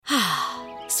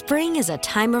Spring is a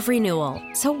time of renewal,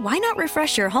 so why not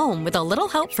refresh your home with a little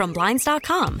help from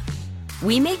Blinds.com?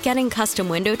 We make getting custom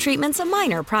window treatments a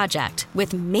minor project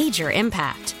with major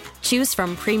impact. Choose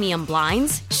from premium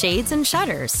blinds, shades, and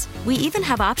shutters. We even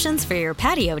have options for your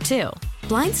patio, too.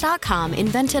 Blinds.com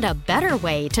invented a better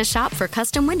way to shop for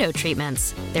custom window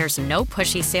treatments. There's no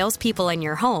pushy salespeople in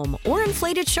your home or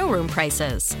inflated showroom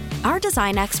prices. Our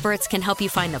design experts can help you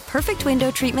find the perfect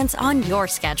window treatments on your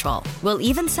schedule. We'll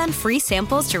even send free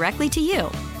samples directly to you.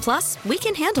 Plus, we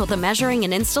can handle the measuring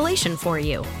and installation for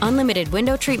you. Unlimited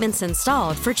window treatments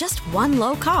installed for just one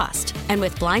low cost. And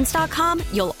with Blinds.com,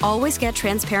 you'll always get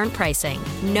transparent pricing.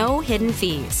 No hidden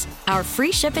fees. Our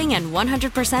free shipping and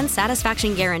 100%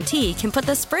 satisfaction guarantee can put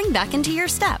the spring back into your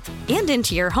step and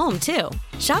into your home, too.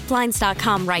 Shop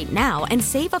Blinds.com right now and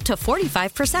save up to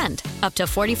 45%. Up to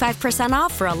 45%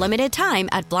 off for a limited time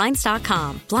at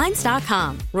Blinds.com.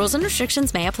 Blinds.com. Rules and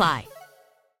restrictions may apply.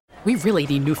 We really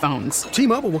need new phones.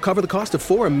 T-Mobile will cover the cost of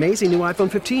 4 amazing new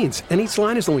iPhone 15s, and each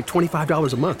line is only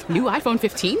 $25 a month. New iPhone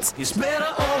 15s? It's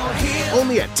better over here.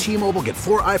 Only at T-Mobile, get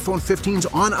 4 iPhone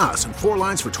 15s on us and 4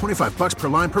 lines for $25 per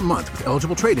line per month with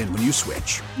eligible trade-in when you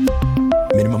switch.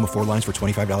 Minimum of 4 lines for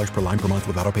 $25 per line per month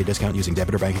with autopay discount using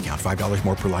debit or bank account. $5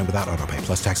 more per line without autopay,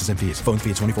 plus taxes and fees. Phone fee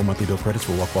at 24 monthly bill credits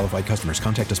for well-qualified customers.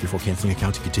 Contact us before canceling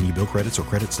account to continue bill credits or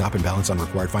credit stop and balance on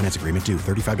required finance agreement due.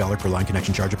 $35 per line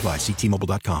connection charge applies. See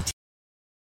T-Mobile.com.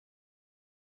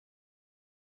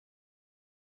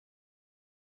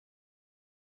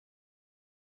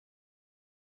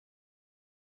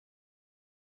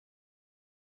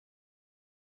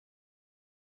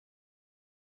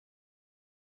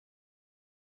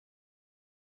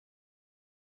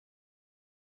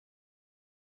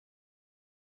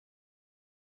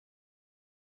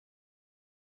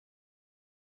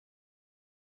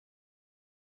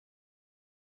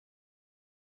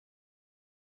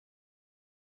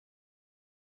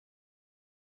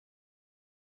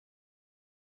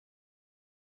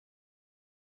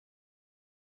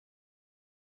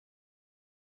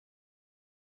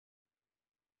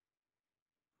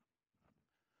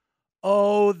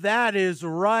 Oh, that is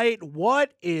right.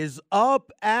 What is up,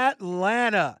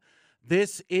 Atlanta?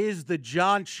 This is the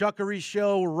John Chuckery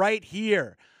Show right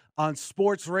here on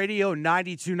Sports Radio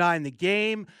 92.9 The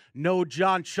Game. No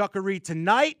John Chuckery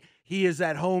tonight. He is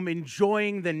at home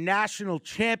enjoying the national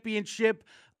championship.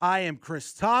 I am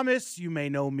Chris Thomas. You may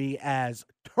know me as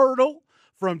Turtle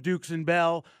from Dukes and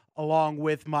Bell, along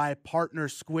with my partner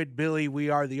Squid Billy. We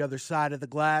are the other side of the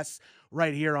glass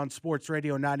right here on Sports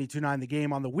Radio 92.9 The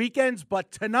Game on the weekends.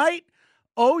 But tonight,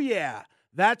 oh yeah,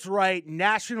 that's right,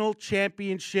 national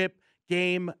championship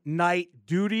game night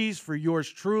duties for yours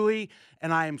truly.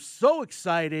 And I am so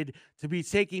excited to be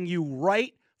taking you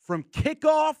right from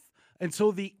kickoff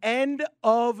until the end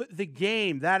of the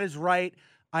game. That is right.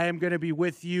 I am going to be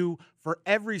with you for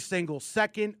every single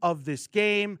second of this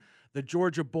game. The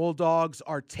Georgia Bulldogs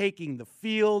are taking the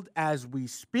field as we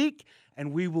speak,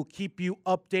 and we will keep you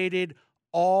updated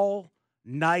all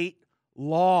night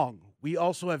long. We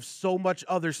also have so much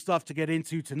other stuff to get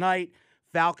into tonight.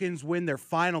 Falcons win their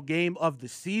final game of the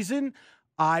season.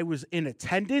 I was in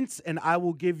attendance, and I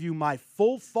will give you my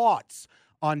full thoughts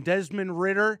on Desmond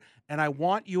Ridder, and I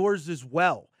want yours as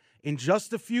well. In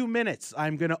just a few minutes,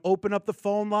 I'm going to open up the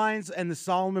phone lines and the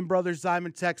Solomon Brothers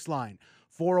Diamond text line,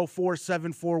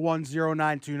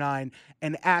 404-741-0929,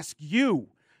 and ask you,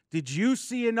 did you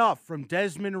see enough from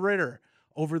Desmond Ridder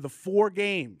over the 4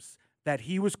 games that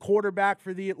he was quarterback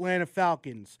for the Atlanta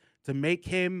Falcons to make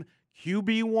him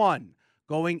QB1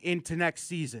 going into next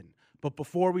season? But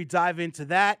before we dive into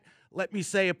that, let me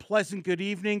say a pleasant good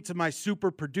evening to my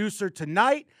super producer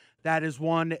tonight. That is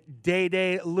one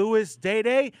Day Lewis.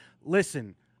 Day,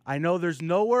 listen, I know there's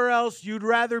nowhere else you'd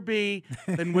rather be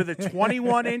than with a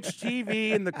 21-inch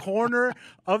TV in the corner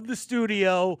of the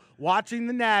studio watching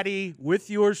the Natty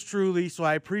with yours truly. So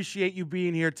I appreciate you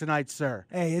being here tonight, sir.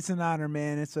 Hey, it's an honor,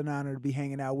 man. It's an honor to be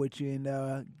hanging out with you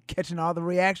and catching all the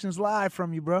reactions live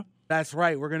from you, bro. That's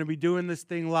right. We're going to be doing this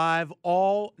thing live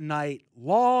all night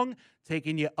long,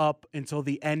 taking you up until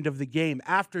the end of the game.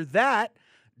 After that,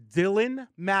 Dylan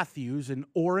Matthews and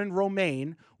Oren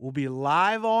Romaine will be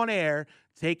live on air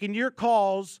taking your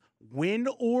calls, win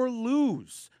or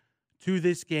lose, to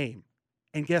this game.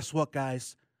 And guess what,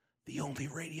 guys? The only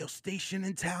radio station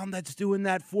in town that's doing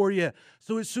that for you.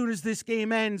 So as soon as this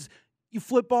game ends, you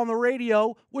flip on the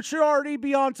radio, which should already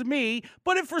be on to me.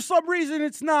 But if for some reason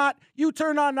it's not, you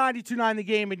turn on 92.9 The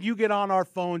Game and you get on our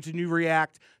phones and you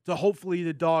react to hopefully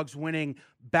the Dogs winning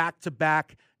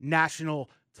back-to-back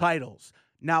national titles.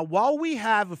 Now, while we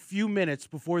have a few minutes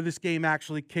before this game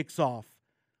actually kicks off,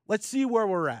 let's see where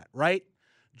we're at, right?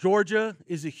 Georgia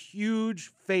is a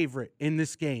huge favorite in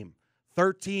this game.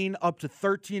 13 up to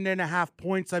 13.5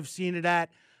 points I've seen it at.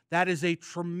 That is a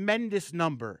tremendous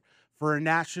number for a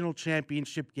national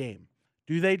championship game.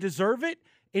 Do they deserve it?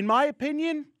 In my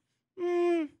opinion,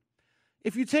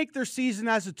 if you take their season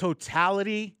as a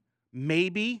totality,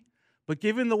 maybe. But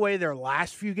given the way their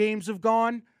last few games have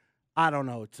gone, I don't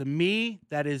know. To me,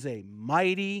 that is a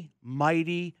mighty,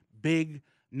 mighty big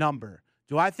number.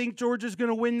 Do I think Georgia's going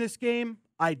to win this game?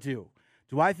 I do.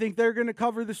 Do I think they're going to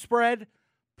cover the spread?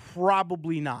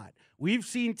 Probably not. We've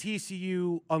seen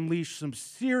TCU unleash some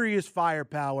serious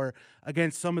firepower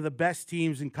against some of the best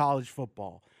teams in college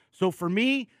football. So for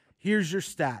me, here's your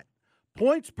stat.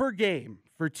 Points per game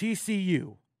for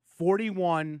TCU,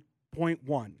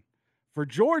 41.1. For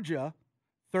Georgia,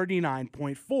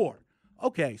 39.4.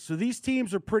 Okay, so these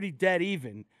teams are pretty dead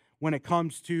even when it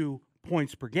comes to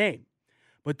points per game.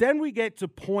 But then we get to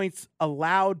points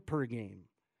allowed per game.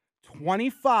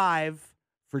 25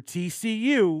 for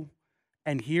TCU.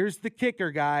 And here's the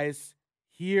kicker, guys.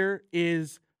 Here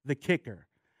is the kicker.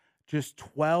 Just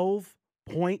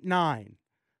 12.9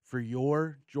 for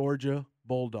your Georgia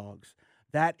Bulldogs.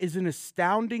 That is an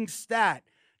astounding stat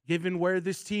given where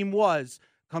this team was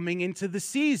coming into the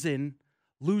season,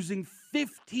 losing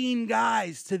 15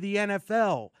 guys to the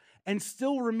NFL and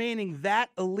still remaining that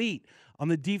elite on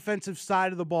the defensive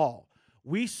side of the ball.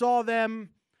 We saw them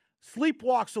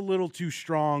sleepwalks a little too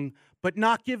strong, but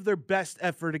not give their best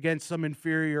effort against some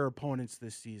inferior opponents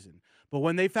this season. But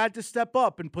when they've had to step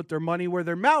up and put their money where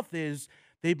their mouth is,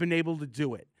 they've been able to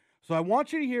do it. So I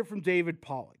want you to hear from David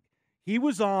Pollack. He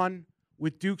was on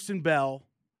with Dukes and Bell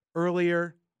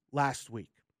earlier last week,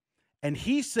 and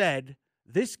he said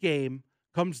this game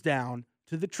comes down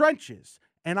to the trenches,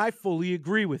 and I fully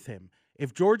agree with him.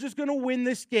 If Georgia's going to win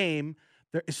this game,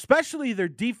 especially their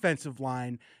defensive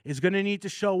line is going to need to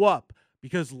show up,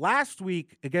 because last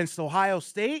week against Ohio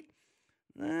State,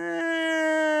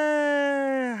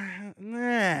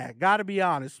 got to be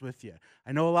honest with you.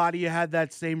 I know a lot of you had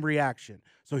that same reaction.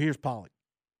 So here's Pollack.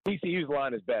 TCU's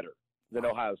line is better than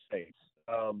Ohio State's.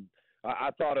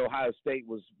 I thought Ohio State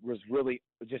was really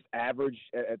just average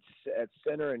at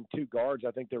center and two guards.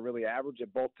 I think they're really average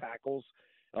at both tackles,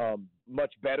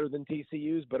 much better than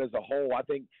TCU's. But as a whole, I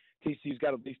think TCU's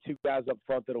got at least two guys up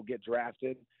front that'll get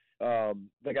drafted.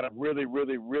 They got a really,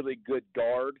 really, really good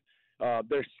guard.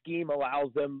 Their scheme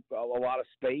allows them a lot of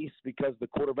space because the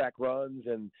quarterback runs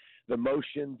and the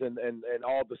motions and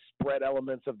all the spread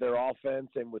elements of their offense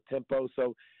and with tempo.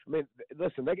 So, I mean,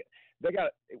 listen, they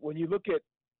got when you look at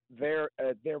their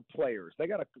players, they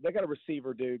got a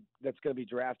receiver, dude, that's going to be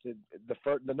drafted,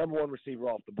 the number one receiver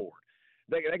off the board.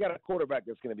 They got a quarterback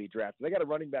that's going to be drafted. They got a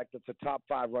running back that's a top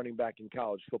 5 running back in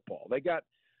college football. They got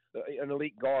an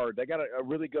elite guard. They got a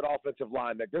really good offensive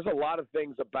line. There's a lot of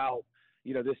things about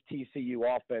this TCU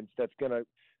offense that's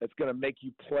gonna make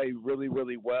you play really,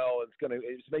 really well. It's gonna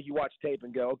make you watch tape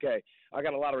and go, okay, I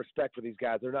got a lot of respect for these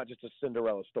guys. They're not just a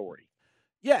Cinderella story.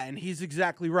 Yeah, and he's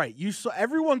exactly right.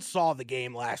 Everyone saw the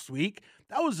game last week.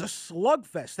 That was a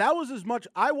slugfest. That was as much.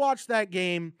 I watched that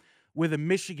game with a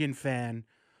Michigan fan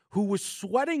who was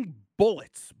sweating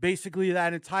bullets basically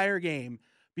that entire game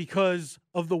because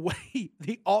of the way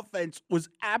the offense was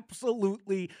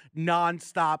absolutely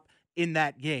nonstop in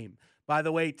that game. By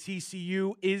the way,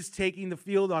 TCU is taking the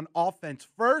field on offense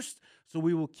first, so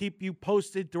we will keep you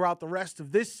posted throughout the rest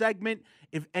of this segment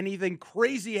if anything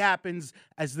crazy happens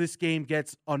as this game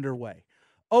gets underway.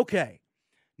 Okay,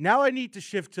 now I need to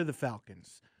shift to the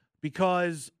Falcons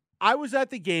because I was at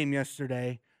the game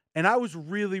yesterday, and I was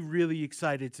really, really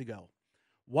excited to go.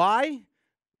 Why?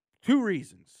 2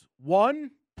 reasons.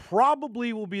 One,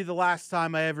 probably will be the last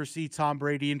time I ever see Tom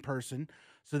Brady in person.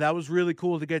 So that was really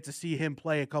cool to get to see him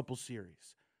play a couple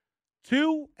series.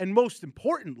 2, and most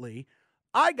importantly,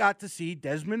 I got to see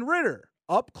Desmond Ridder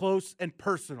up close and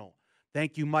personal.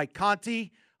 Thank you, Mike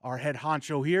Conti, our head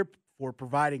honcho here, for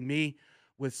providing me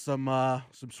with some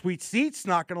sweet seats.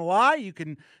 Not going to lie, you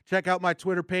can check out my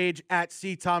Twitter page at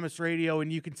 @CThomasRadio,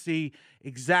 and you can see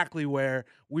exactly where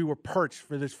we were perched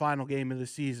for this final game of the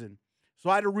season. So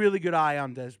I had a really good eye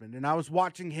on Desmond, and I was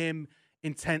watching him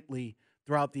intently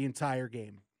throughout the entire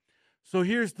game. So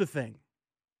here's the thing.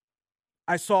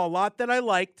 I saw a lot that I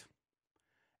liked,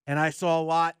 and I saw a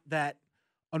lot that,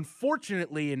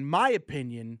 unfortunately, in my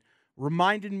opinion,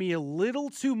 reminded me a little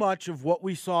too much of what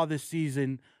we saw this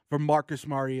season from Marcus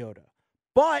Mariota.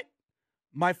 But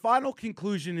my final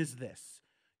conclusion is this.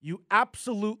 You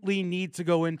absolutely need to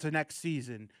go into next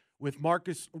season with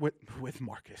Marcus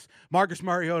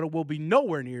Mariota will be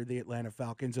nowhere near the Atlanta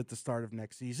Falcons at the start of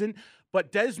next season,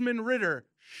 but Desmond Ridder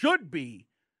should be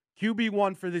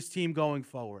QB1 for this team going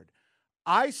forward.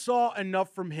 I saw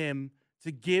enough from him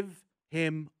to give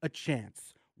him a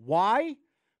chance. Why?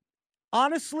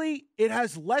 Honestly, it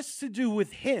has less to do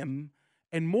with him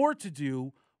and more to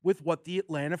do with what the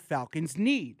Atlanta Falcons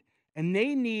need. And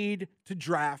they need to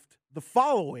draft the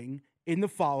following in the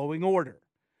following order: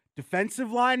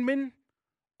 defensive lineman,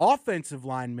 offensive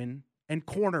lineman, and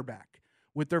cornerback,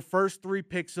 with their first 3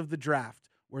 picks of the draft,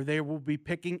 where they will be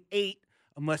picking 8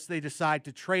 unless they decide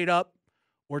to trade up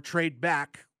or trade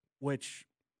back, which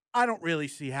I don't really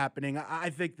see happening. I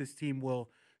think this team will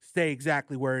stay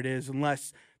exactly where it is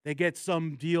unless they get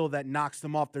some deal that knocks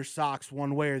them off their socks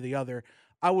one way or the other.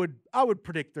 I would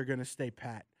predict they're going to stay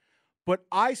pat. But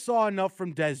I saw enough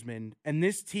from Desmond, and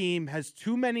this team has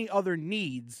too many other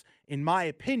needs, in my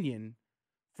opinion,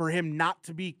 for him not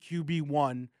to be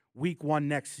QB1 week 1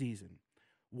 next season.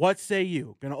 What say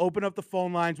you? Going to open up the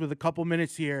phone lines with a couple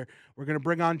minutes here. We're going to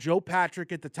bring on Joe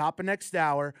Patrick at the top of next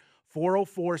hour,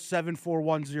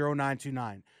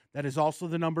 404-741-0929. That is also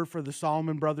the number for the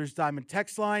Solomon Brothers Diamond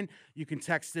text line. You can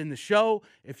text in the show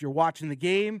if you're watching the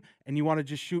game and you want to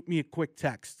just shoot me a quick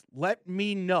text. Let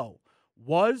me know,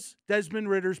 was Desmond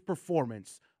Ridder's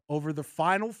performance over the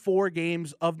final 4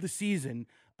 games of the season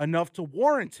enough to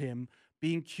warrant him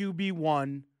being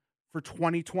QB1 for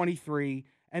 2023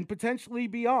 and potentially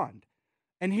beyond?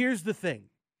 And here's the thing.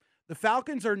 The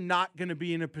Falcons are not going to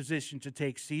be in a position to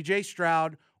take C.J.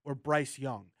 Stroud or Bryce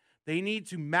Young. They need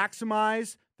to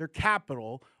maximize their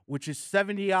capital, which is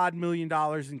 $70-odd million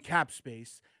in cap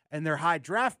space, and their high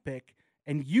draft pick,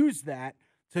 and use that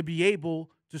to be able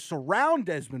to surround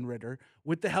Desmond Ridder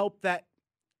with the help that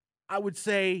I would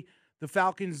say the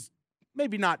Falcons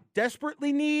maybe not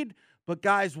desperately need, but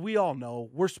guys, we all know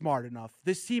we're smart enough.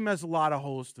 This team has a lot of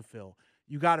holes to fill.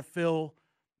 You got to fill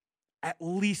at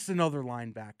least another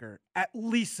linebacker, at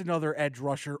least another edge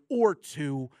rusher or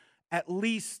 2, at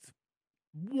least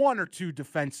 1 or 2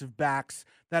 defensive backs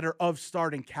that are of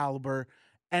starting caliber,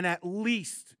 and at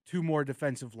least 2 more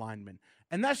defensive linemen.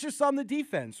 And that's just on the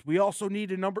defense. We also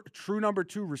need a true number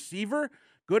 2 receiver,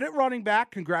 good at running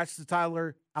back. Congrats to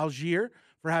Tyler Algier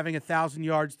for having 1,000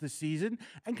 yards this season.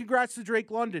 And congrats to Drake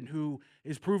London, who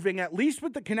is proving, at least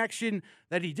with the connection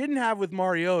that he didn't have with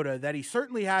Mariota, that he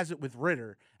certainly has it with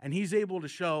Ridder. And he's able to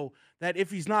show that if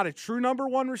he's not a true number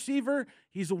 1 receiver,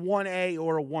 he's a 1A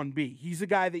or a 1B. He's a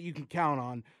guy that you can count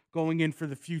on going in for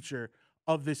the future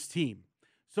of this team.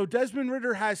 So Desmond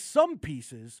Ridder has some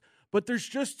pieces, but there's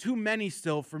just too many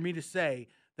still for me to say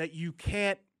that you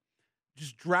can't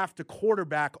just draft a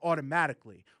quarterback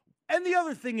automatically. And the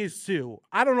other thing is, too,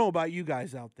 I don't know about you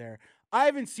guys out there. I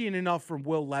haven't seen enough from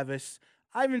Will Levis.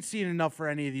 I haven't seen enough for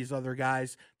any of these other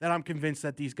guys that I'm convinced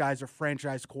that these guys are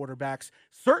franchise quarterbacks.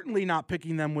 Certainly not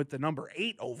picking them with the number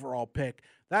 8 overall pick.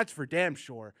 That's for damn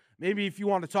sure. Maybe if you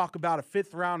want to talk about a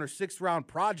 5th round or 6th round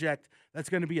project that's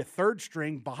going to be a 3rd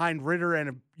string behind Ridder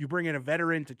and you bring in a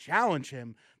veteran to challenge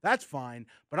him, that's fine.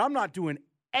 But I'm not doing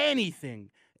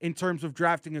anything in terms of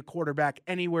drafting a quarterback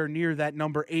anywhere near that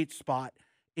number 8 spot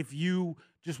if you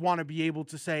just want to be able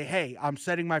to say, hey, I'm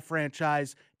setting my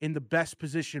franchise in the best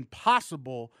position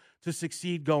possible to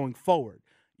succeed going forward.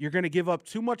 You're going to give up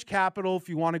too much capital if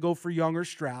you want to go for Young or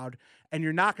Stroud, and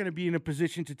you're not going to be in a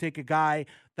position to take a guy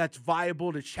that's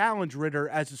viable to challenge Ridder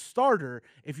as a starter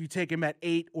if you take him at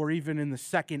 8 or even in the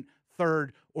 2nd, 3rd,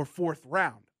 or 4th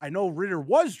round. I know Ridder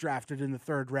was drafted in the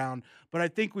 3rd round, but I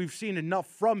think we've seen enough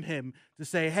from him to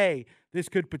say, hey, this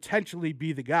could potentially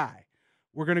be the guy.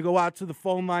 We're going to go out to the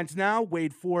phone lines now.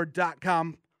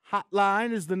 WadeFord.com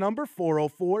hotline is the number,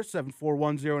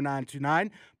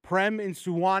 404-741-0929. Prem in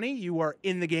Suwannee, you are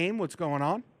in the game. What's going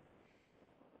on?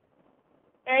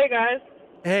 Hey, guys.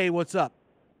 Hey, what's up?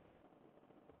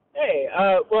 Hey,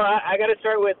 well, I got to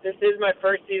start with, this is my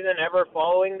first season ever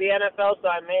following the NFL, so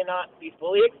I may not be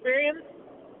fully experienced,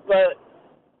 but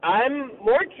I'm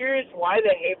more curious why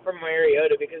the hate from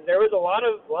Mariota, because there was a lot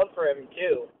of love for him,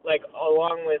 too, like,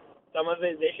 along with some of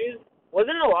his issues.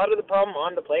 Wasn't a lot of the problem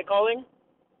on the play calling?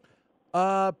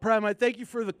 Prem, I thank you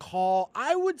for the call.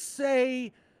 I would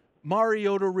say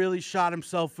Mariota really shot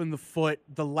himself in the foot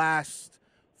the last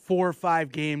 4 or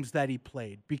 5 games that he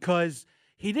played because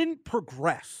he didn't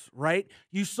progress, right?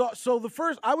 You saw, so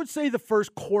I would say the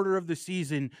first quarter of the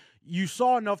season, you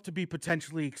saw enough to be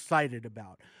potentially excited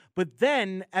about. But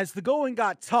then as the going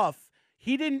got tough,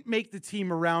 he didn't make the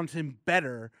team around him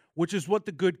better, which is what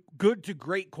the good to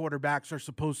great quarterbacks are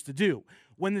supposed to do.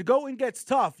 When the going gets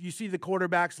tough, you see the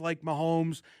quarterbacks like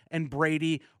Mahomes and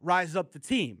Brady rise up the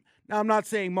team. Now, I'm not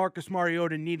saying Marcus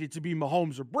Mariota needed to be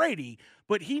Mahomes or Brady,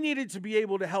 but he needed to be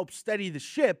able to help steady the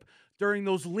ship during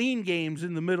those lean games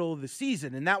in the middle of the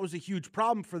season. And that was a huge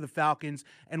problem for the Falcons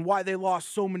and why they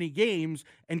lost so many games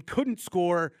and couldn't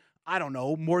score, I don't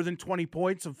know, more than 20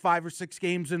 points of 5 or 6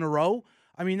 games in a row.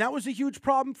 I mean, that was a huge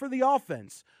problem for the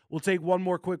offense. We'll take one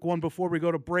more quick one before we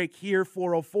go to break here,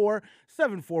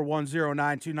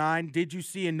 404-741-0929. Did you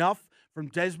see enough from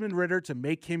Desmond Ridder to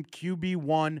make him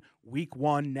QB1 week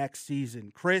 1 next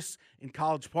season? Chris, in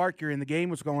College Park, you're in the game.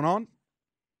 What's going on?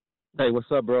 Hey, what's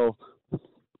up, bro?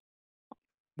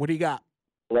 What do you got?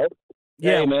 Hello?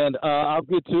 Yeah. Hey, man, I'll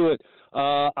get to it.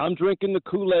 I'm drinking the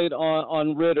Kool-Aid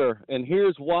on Ridder, and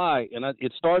here's why. And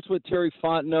it starts with Terry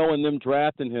Fontenot and them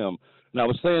drafting him. And I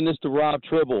was saying this to Rob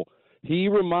Tribble. He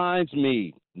reminds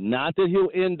me, not that he'll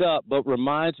end up, but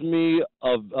reminds me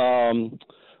of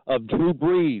Drew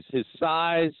Brees, his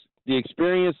size, the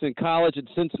experience in college at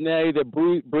Cincinnati that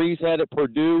Brees had at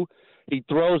Purdue. He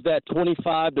throws that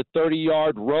 25 to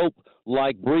 30-yard rope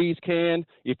like Brees can.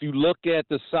 If you look at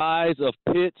the size of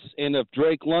Pitts and of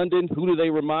Drake London, who do they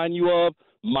remind you of?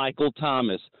 Michael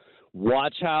Thomas.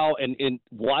 Watch how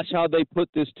they put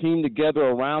this team together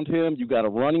around him. You got a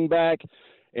running back,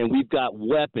 and we've got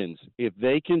weapons. If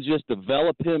they can just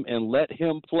develop him and let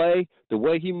him play, the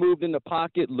way he moved in the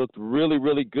pocket looked really,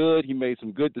 really good. He made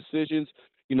some good decisions.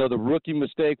 You know, the rookie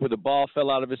mistake where the ball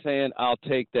fell out of his hand, I'll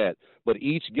take that. But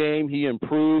each game he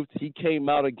improved. He came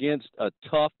out against a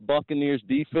tough Buccaneers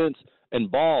defense and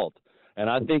balled. And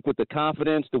I think with the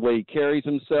confidence, the way he carries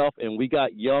himself, and we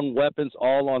got young weapons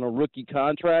all on a rookie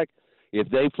contract, if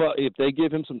they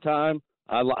give him some time,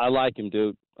 I like him,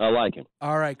 dude. I like him.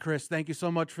 All right, Chris, thank you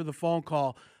so much for the phone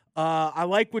call. I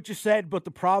like what you said, but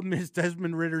the problem is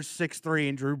Desmond Ridder's 6'3",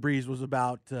 and Drew Brees was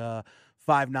about 5'9",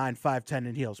 5'10"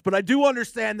 in heels. But I do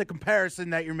understand the comparison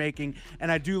that you're making, and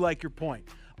I do like your point.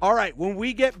 All right, when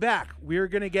we get back, we're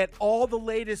going to get all the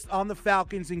latest on the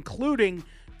Falcons, including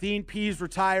Dean Pease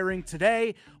retiring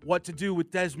today, what to do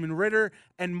with Desmond Ridder,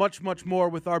 and much, much more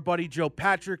with our buddy Joe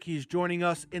Patrick. He's joining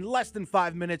us in less than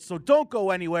 5 minutes, so don't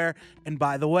go anywhere. And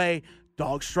by the way,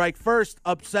 Dogs strike first,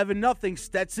 up 7-0.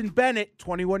 Stetson Bennett,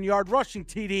 21-yard rushing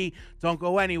TD. Don't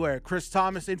go anywhere. Chris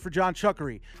Thomas in for John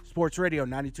Chuckery. Sports Radio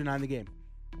 92.9 The Game.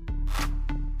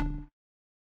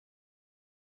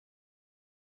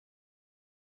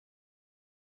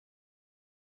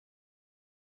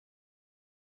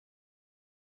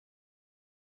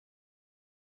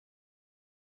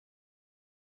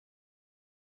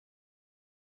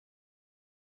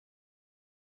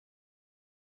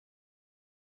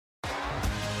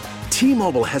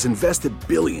 T-Mobile has invested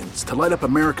billions to light up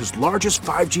America's largest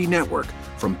 5G network,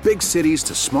 from big cities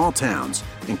to small towns,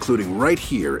 including right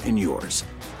here in yours.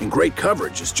 And great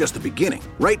coverage is just the beginning.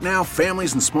 Right now,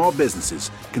 families and small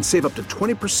businesses can save up to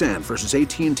 20% versus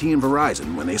AT&T and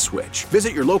Verizon when they switch.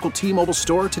 Visit your local T-Mobile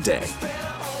store today.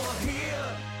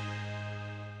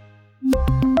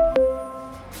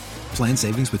 Plan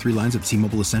savings with 3 lines of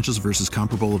T-Mobile Essentials versus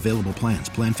comparable available plans.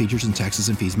 Plan features and taxes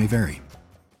and fees may vary.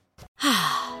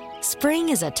 Spring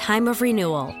is a time of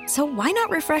renewal, so why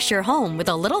not refresh your home with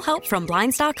a little help from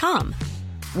Blinds.com?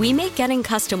 We make getting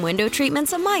custom window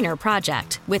treatments a minor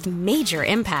project with major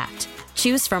impact.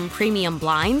 Choose from premium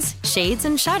blinds, shades,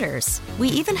 and shutters. We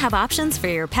even have options for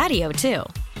your patio, too.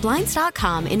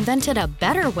 Blinds.com invented a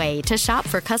better way to shop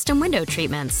for custom window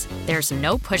treatments. There's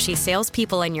no pushy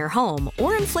salespeople in your home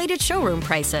or inflated showroom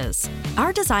prices.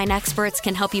 Our design experts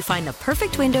can help you find the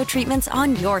perfect window treatments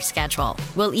on your schedule.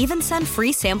 We'll even send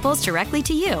free samples directly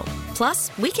to you.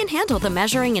 Plus, we can handle the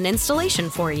measuring and installation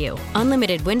for you.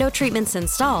 Unlimited window treatments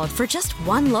installed for just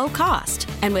one low cost.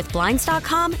 And with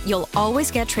Blinds.com, you'll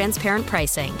always get transparent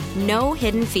pricing. No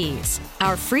hidden fees.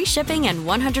 Our free shipping and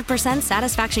 100%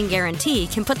 satisfaction guarantee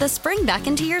can put the spring back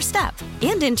into your step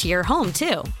and into your home,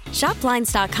 too. Shop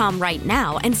Blinds.com right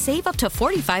now and save up to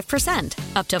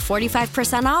 45%. Up to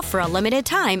 45% off for a limited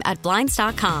time at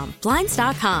Blinds.com.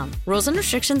 Blinds.com. Rules and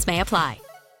restrictions may apply.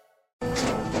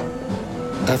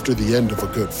 After the end of a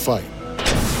good fight,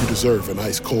 you deserve an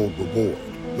ice-cold reward.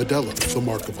 Modelo is the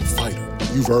mark of a fighter.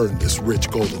 You've earned this rich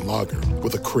golden lager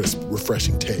with a crisp,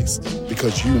 refreshing taste.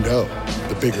 Because you know,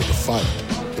 the bigger the fight,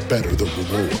 the better the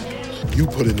reward. You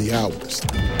put in the hours,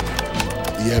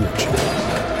 the energy,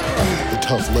 the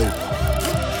tough labor.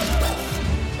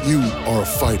 You are a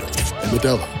fighter, and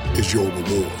Modelo is your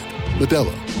reward.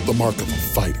 Modelo, the mark of a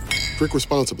fighter. Drink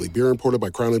responsibly. Beer imported by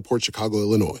Crown Imports, Chicago,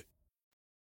 Illinois.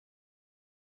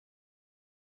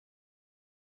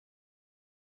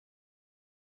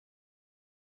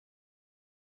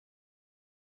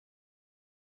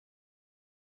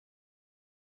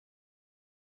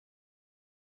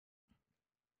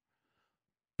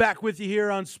 Back with you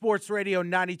here on Sports Radio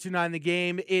 92.9 The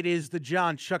Game. It is the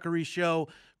John Chuckery Show.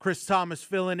 Chris Thomas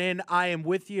filling in. I am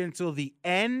with you until the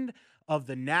end of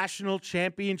the national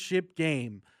championship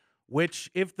game, which,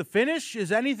 if the finish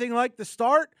is anything like the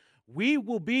start, we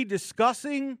will be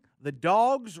discussing the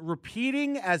Dogs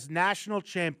repeating as national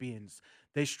champions.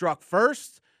 They struck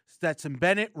first. Stetson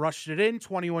Bennett rushed it in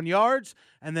 21 yards,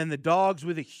 and then the Dogs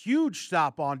with a huge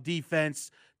stop on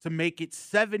defense to make it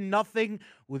 7-0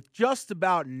 with just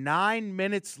about 9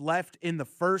 minutes left in the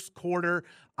first quarter.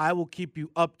 I will keep you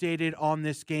updated on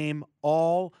this game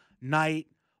all night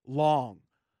long.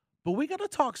 But we got to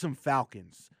talk some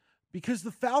Falcons, because the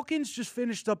Falcons just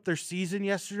finished up their season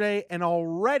yesterday, and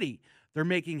already they're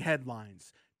making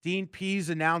headlines. Dean Pease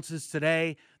announces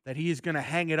today that he is going to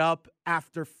hang it up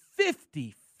after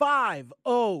 55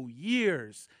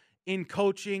 years in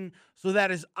coaching. So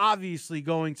that is obviously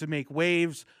going to make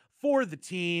waves for the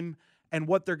team and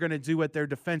what they're going to do at their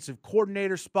defensive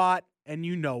coordinator spot. And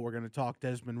you know we're going to talk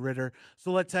Desmond Ridder.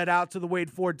 So let's head out to the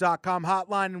WadeFord.com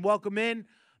hotline and welcome in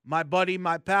my buddy,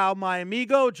 my pal, my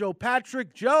amigo, Joe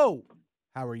Patrick. Joe,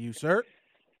 how are you, sir?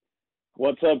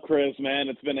 What's up, Chris, man?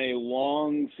 It's been a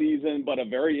long season, but a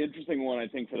very interesting one, I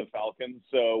think, for the Falcons.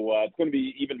 So it's going to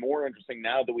be even more interesting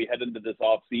now that we head into this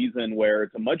offseason, where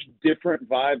it's a much different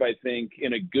vibe, I think,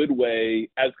 in a good way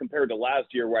as compared to last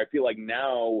year, where I feel like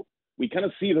now we kind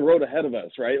of see the road ahead of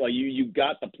us, right? Like you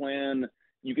got the plan,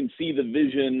 you can see the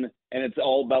vision, and it's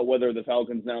all about whether the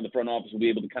Falcons now in the front office will be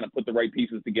able to kind of put the right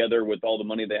pieces together with all the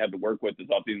money they have to work with this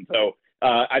offseason. So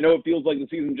I know it feels like the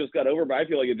season just got over, but I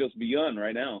feel like it just begun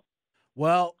right now.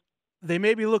 Well, they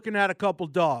may be looking at a couple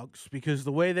dogs, because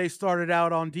the way they started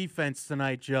out on defense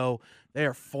tonight, Joe, they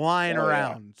are flying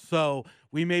around. Yeah. So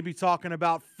we may be talking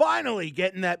about finally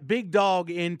getting that big dog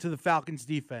into the Falcons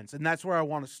defense. And that's where I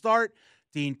want to start.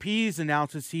 Dean Pease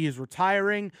announces he is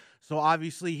retiring. So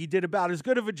obviously he did about as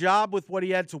good of a job with what he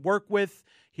had to work with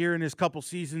here in his couple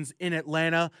seasons in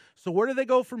Atlanta. So where do they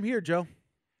go from here, Joe?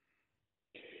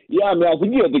 Yeah, I mean, I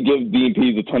think you have to give Dean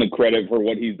Pease a ton of credit for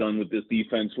what he's done with this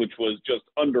defense, which was just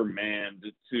undermanned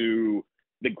to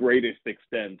the greatest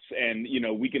extent. And, you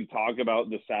know, we can talk about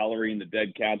the salary and the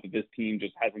dead cap that this team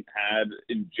just hasn't had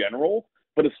in general,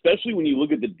 but especially when you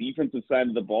look at the defensive side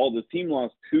of the ball, this team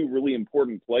lost two really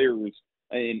important players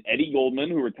in Eddie Goldman,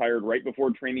 who retired right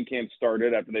before training camp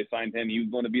started after they signed him. He was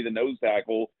going to be the nose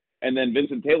tackle. And then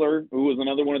Vincent Taylor, who was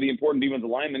another one of the important defensive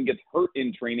linemen, gets hurt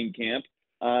in training camp.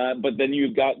 But then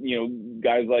you've got, you know,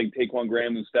 guys like Taquan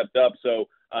Graham who stepped up. So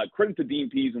credit to Dean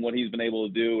Pease and what he's been able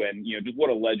to do. And, you know, just what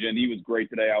a legend. He was great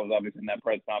today. I was obviously in that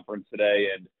press conference today.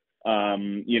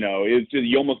 And, you know, it's just,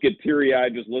 you almost get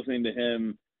teary-eyed just listening to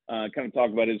him kind of talk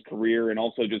about his career, and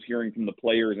also just hearing from the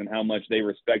players and how much they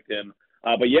respect him.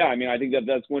 But, yeah, I mean, I think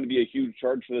that's going to be a huge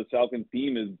charge for the Falcons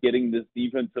team, is getting this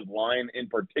defensive line in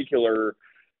particular,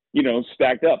 you know,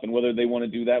 stacked up, and whether they want to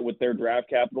do that with their draft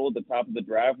capital at the top of the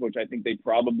draft, which I think they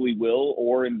probably will,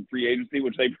 or in free agency,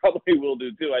 which they probably will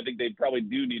do too. I think they probably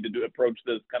do need to approach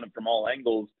this kind of from all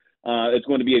angles. It's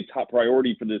going to be a top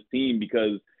priority for this team,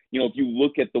 because, you know, if you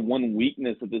look at the one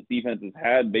weakness that this defense has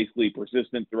had basically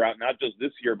persistent throughout not just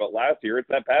this year but last year, it's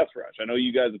that pass rush. I know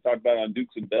you guys have talked about it on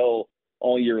Dukes and Bell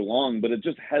all year long, but it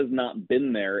just has not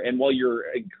been there. And while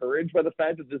you're encouraged by the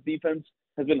fact that this defense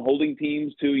has been holding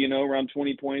teams to, you know, around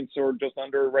 20 points or just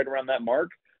under, right around that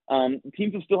mark,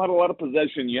 teams have still had a lot of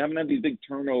possession. You haven't had these big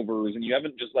turnovers, and you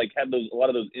haven't just like had a lot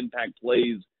of those impact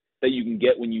plays that you can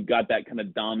get when you got that kind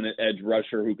of dominant edge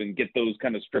rusher who can get those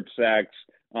kind of strip sacks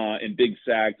and big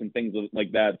sacks and things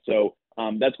like that. So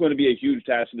that's going to be a huge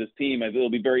task for this team.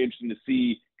 It'll be very interesting to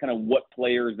see kind of what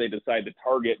players they decide to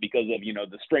target, because of, you know,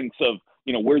 the strengths of,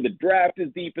 you know, where the draft is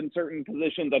deep in certain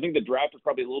positions. I think the draft is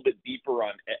probably a little bit deeper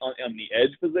on the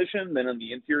edge position than on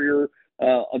the interior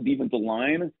defensive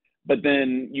line. But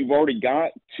then you've already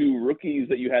got two rookies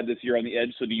that you had this year on the edge.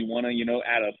 So do you want to, you know,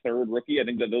 add a third rookie? I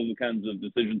think that those are the kinds of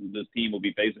decisions that this team will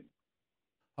be facing.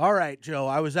 All right, Joe,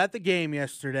 I was at the game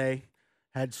yesterday.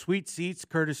 Had sweet seats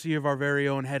courtesy of our very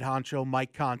own head honcho,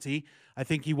 Mike Conti. I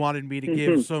think he wanted me to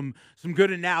give some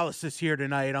good analysis here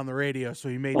tonight on the radio, so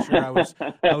he made sure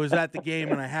I was at the game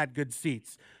and I had good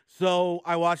seats. So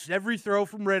I watched every throw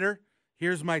from Ridder.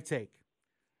 Here's my take.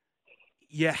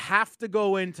 You have to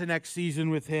go into next season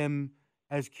with him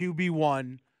as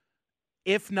QB1,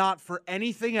 if not for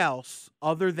anything else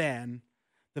other than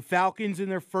the Falcons in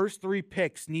their first three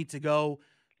picks need to go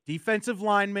defensive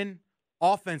lineman,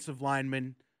 offensive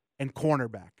lineman, and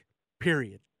cornerback,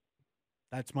 period.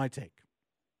 That's my take.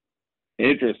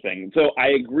 Interesting. So I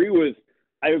agree with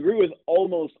I agree with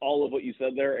almost all of what you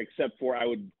said there, except for I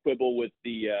would quibble with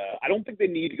the I don't think they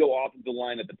need to go off the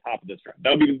line at the top of this draft.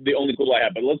 That would be the only quibble I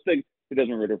have. But let's take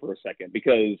Desmond Ridder for a second,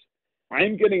 because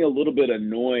I'm getting a little bit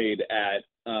annoyed at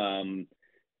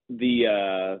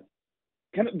the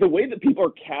kind of the way that people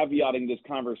are caveating this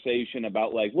conversation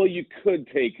about, like, well, you could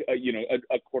take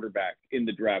a quarterback in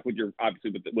the draft with your,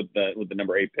 obviously with the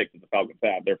number 8 pick that the Falcons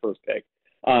have, their first pick.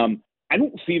 I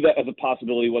don't see that as a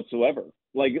possibility whatsoever.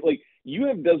 Like you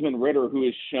have Desmond Ridder, who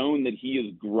has shown that he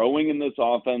is growing in this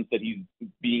offense, that he's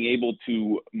being able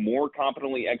to more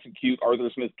competently execute Arthur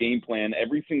Smith's game plan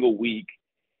every single week.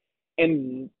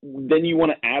 And then you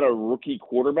want to add a rookie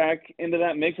quarterback into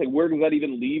that mix? Like, where does that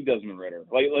even leave Desmond Ridder?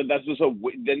 Like that's just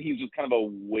then he's just kind of a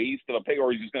waste of a pick,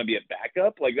 or he's just going to be a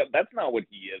backup? Like, that's not what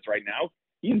he is right now.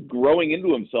 He's growing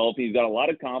into himself. He's got a lot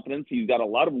of confidence. He's got a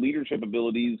lot of leadership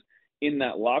abilities in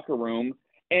that locker room.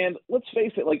 And let's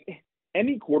face it, like,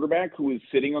 any quarterback who is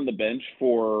sitting on the bench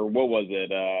for,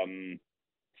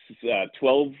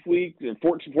 12 weeks or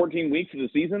 14 weeks of the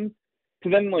season, to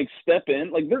then, like, step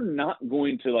in, like, they're not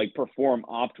going to, like, perform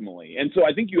optimally. And so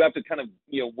I think you have to kind of,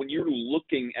 when you're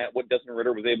looking at what Desmond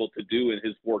Ridder was able to do in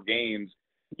his 4 games,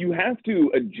 you have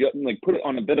to adjust, like, put it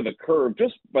on a bit of a curve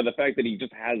just by the fact that he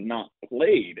just has not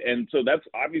played. And so that's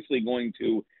obviously going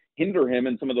to hinder him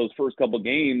in some of those first couple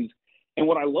games. And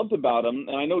what I loved about him,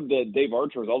 and I know that Dave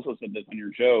Archer has also said this on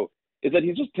your show, is that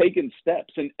he's just taken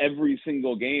steps in every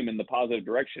single game in the positive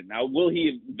direction. Now, will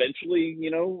he eventually,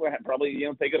 probably,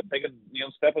 take a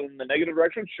step in the negative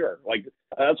direction? Sure. Like,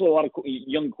 that's what a lot of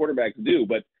young quarterbacks do.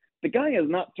 But the guy has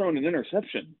not thrown an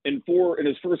interception in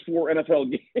his first 4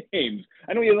 NFL games.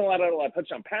 I know he hasn't allowed a lot of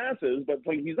touchdown passes, but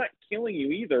like, he's not killing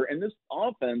you either. And this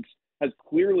offense has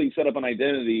clearly set up an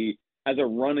identity as a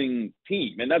running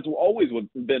team. And that's always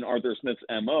been Arthur Smith's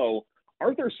MO.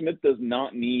 Arthur Smith does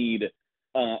not need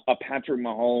a Patrick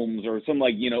Mahomes or some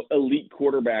elite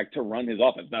quarterback to run his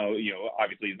offense. Now,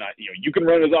 obviously he's not, you can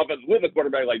run his offense with a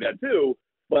quarterback like that too.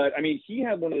 But I mean, he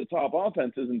had one of the top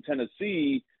offenses in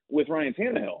Tennessee with Ryan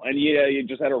Tannehill. And he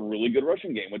just had a really good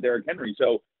rushing game with Derrick Henry.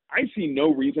 So I see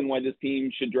no reason why this team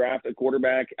should draft a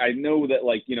quarterback. I know that,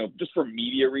 just for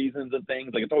media reasons and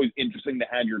things, it's always interesting to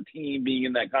have your team being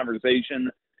in that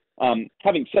conversation.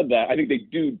 Having said that, I think they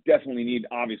do definitely need,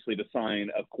 obviously, to sign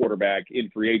a quarterback in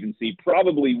free agency,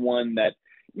 probably one that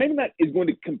maybe not is going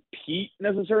to compete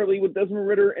necessarily with Desmond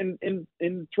Ridder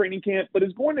in training camp, but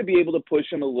is going to be able to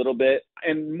push him a little bit,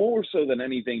 and more so than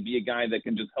anything, be a guy that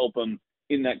can just help him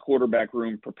in that quarterback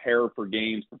room, prepare for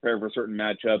games, prepare for certain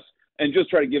matchups, and just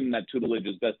try to give him that tutelage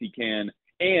as best he can,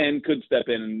 and could step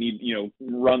in and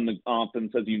run the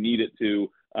offense as you need it to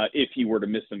if he were to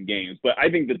miss some games. But I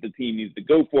think that the team needs to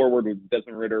go forward with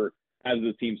Desmond Ridder as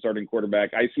the team starting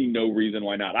quarterback. I see no reason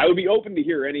why not. I would be open to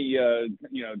hear any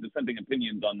dissenting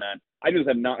opinions on that. I just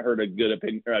have not heard a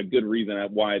good reason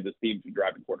at why this team should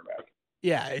draft a quarterback.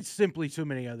 Yeah, it's simply too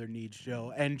many other needs,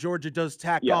 Joe. And Georgia does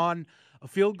tack on a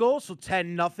field goal, so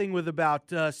 10-0 with about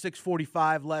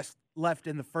 6:45 left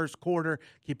in the first quarter.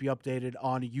 Keep you updated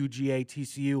on UGA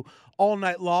TCU all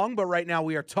night long. But right now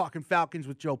we are talking Falcons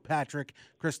with Joe Patrick,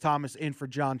 Chris Thomas in for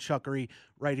John Chuckery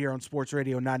right here on Sports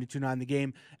Radio 92.9 The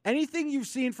Game. Anything you've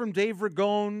seen from Dave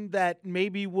Ragone that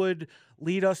maybe would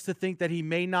lead us to think that he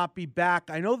may not be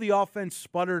back? I know the offense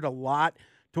sputtered a lot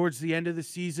towards the end of the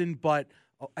season, but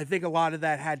I think a lot of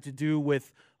that had to do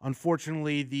with,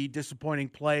 unfortunately, the disappointing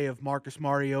play of Marcus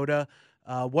Mariota.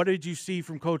 What did you see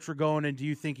from Coach Ragone, and do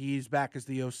you think he's back as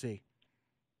the OC?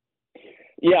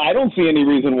 Yeah, I don't see any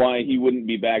reason why he wouldn't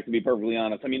be back, to be perfectly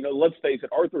honest. I mean, let's face it,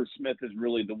 Arthur Smith is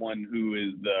really the one who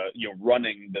is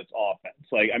running this offense.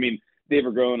 Dave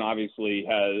Ragone obviously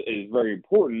is very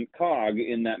important cog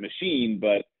in that machine,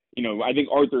 but I think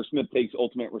Arthur Smith takes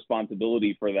ultimate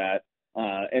responsibility for that.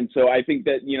 And so I think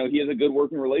that, he has a good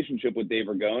working relationship with Dave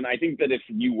Ragone. I think that if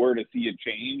you were to see a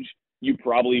change, you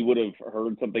probably would have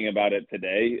heard something about it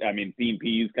today. I mean, Dean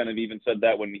Pease kind of even said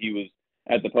that when he was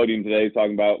at the podium today,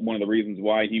 talking about one of the reasons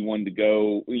why he wanted to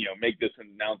go, make this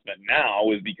announcement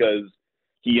now is because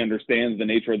he understands the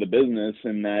nature of the business,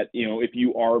 and that, if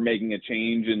you are making a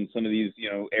change in some of these,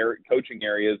 coaching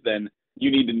areas, then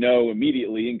you need to know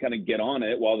immediately and kind of get on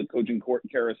it while the coaching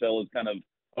carousel is kind of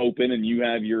open and you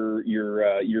have your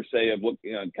say of what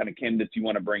kind of candidates you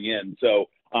want to bring in. So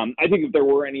I think if there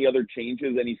were any other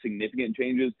changes, any significant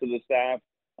changes to the staff,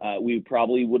 we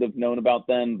probably would have known about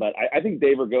them. But I think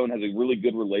Dave Ragone has a really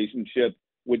good relationship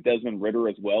with Desmond Ridder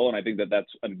as well. And I think that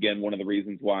that's, again, one of the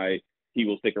reasons why he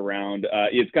will stick around.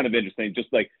 It's kind of interesting.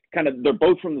 Just like they're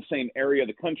both from the same area of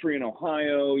the country in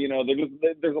Ohio.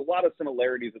 There's a lot of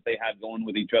similarities that they have going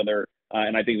with each other,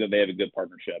 and I think that they have a good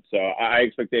partnership. So I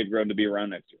expect Dave Groden to be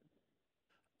around next year.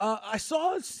 I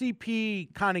saw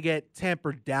CP kind of get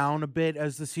tampered down a bit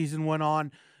as the season went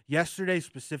on. Yesterday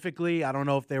specifically, I don't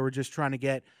know if they were just trying to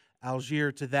get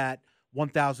Algier to that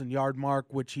 1,000-yard mark,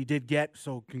 which he did get,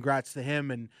 so congrats to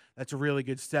him, and that's a really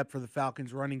good step for the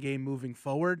Falcons' running game moving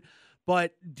forward.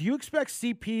 But do you expect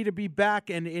CP to be back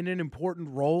and in an important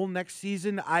role next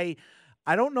season? I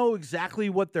don't know exactly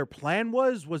what their plan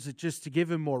was. Was it just to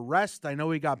give him more rest? I know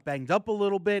he got banged up a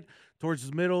little bit towards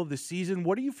the middle of the season.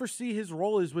 What do you foresee his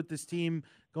role is with this team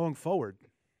going forward?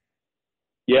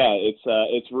 Yeah,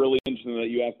 it's really interesting that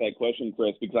you asked that question,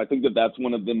 Chris, because I think that that's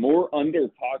one of the more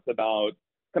under-talked about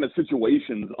kind of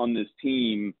situations on this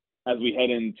team as we head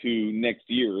into next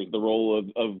year, is the role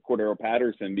of Cordero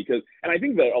Patterson. And I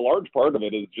think that a large part of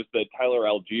it is just that Tyler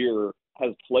Algier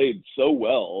has played so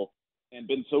well and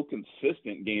been so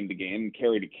consistent game to game,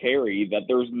 carry to carry, that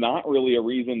there's not really a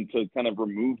reason to kind of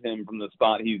remove him from the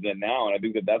spot he's in now. And I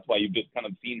think that that's why you've just kind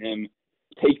of seen him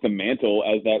take the mantle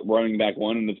as that running back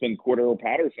one, and it's been Cordero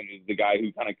Patterson who's the guy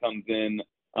who kind of comes in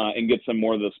and gets some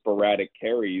more of the sporadic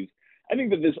carries. I think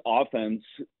that this offense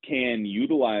can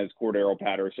utilize Cordero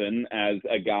Patterson as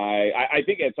a guy. I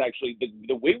think it's actually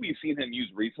the way we've seen him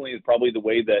used recently is probably the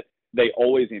way that they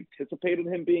always anticipated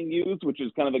him being used, which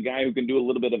is kind of a guy who can do a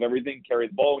little bit of everything, carry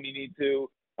the ball when you need to,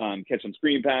 catch some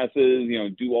screen passes,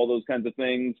 do all those kinds of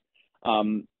things.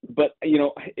 But I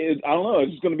don't know.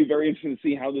 It's just going to be very interesting to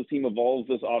see how this team evolves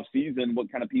this offseason,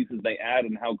 what kind of pieces they add,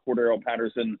 and how Cordero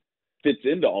Patterson fits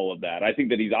into all of that. I think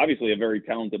that he's obviously a very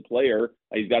talented player.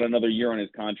 He's got another year on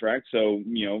his contract, so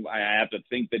I have to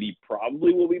think that he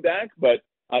probably will be back. But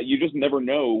you just never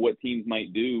know what teams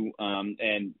might do.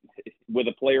 And with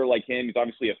a player like him, he's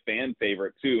obviously a fan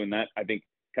favorite too, and that I think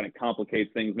kind of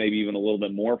complicates things maybe even a little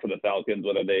bit more for the Falcons,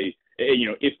 whether they,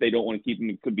 if they don't want to keep him,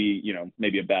 it could be,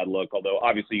 maybe a bad look, although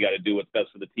obviously you got to do what's best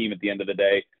for the team at the end of the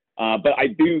day. But I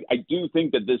do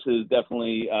think that this is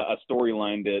definitely a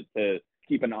storyline to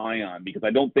keep an eye on, because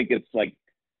I don't think it's like,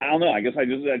 I don't know, I guess I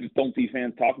just don't see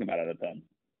fans talking about it a ton.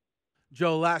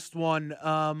 Joe, last one.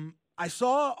 I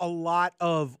saw a lot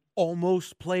of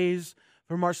almost plays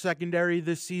from our secondary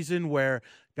this season where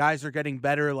guys are getting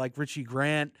better, like Richie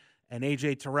Grant. And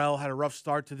A.J. Terrell had a rough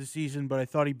start to the season, but I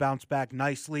thought he bounced back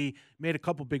nicely. Made a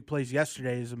couple big plays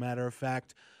yesterday, as a matter of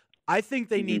fact. I think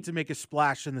they need to make a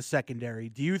splash in the secondary.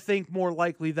 Do you think more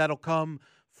likely that'll come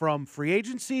from free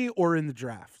agency or in the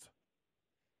draft?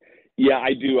 Yeah,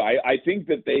 I do. I think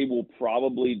that they will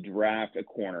probably draft a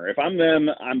corner. If I'm them,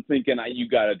 I'm thinking you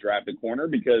got to draft a corner,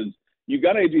 because you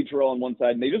got A.J. Terrell on one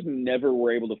side, and they just never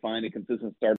were able to find a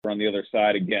consistent starter on the other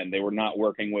side. Again, they were not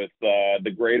working with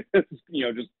the greatest,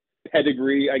 just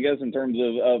pedigree, I guess, in terms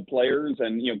of players,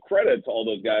 and credit to all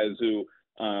those guys who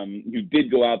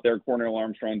did go out there, Cornell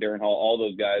Armstrong, Darren Hall, all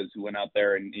those guys who went out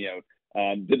there and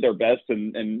did their best,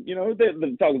 and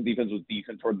the Falcons defense was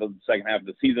decent toward the second half of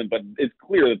the season, but it's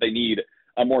clear that they need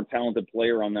a more talented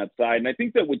player on that side. And I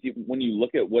think that when you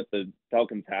look at what the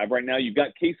Falcons have right now, you've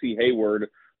got Casey Hayward,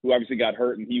 who obviously got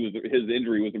hurt, and his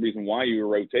injury was the reason why you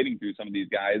were rotating through some of these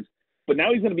guys. But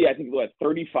now he's going to be, I think,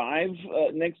 35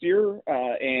 next year,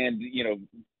 and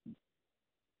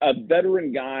a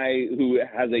veteran guy who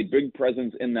has a big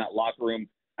presence in that locker room,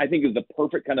 I think, is the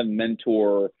perfect kind of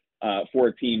mentor for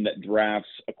a team that drafts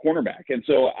a cornerback. And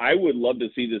so I would love to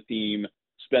see this team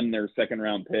spend their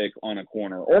second-round pick on a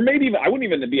corner, or maybe even, I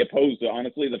wouldn't even be opposed to,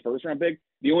 honestly, the first-round pick.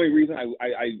 The only reason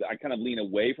I kind of lean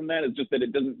away from that is just that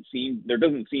there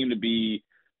doesn't seem to be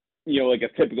like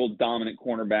a typical dominant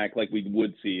cornerback like we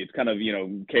would see. It's kind of,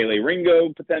 Kele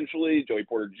Ringo potentially, Joey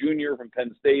Porter Jr. from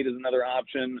Penn State is another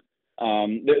option.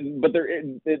 But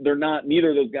they're not, neither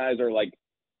of those guys are like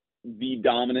the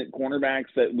dominant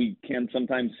cornerbacks that we can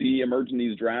sometimes see emerge in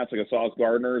these drafts, like a Sauce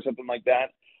Gardner or something like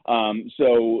that.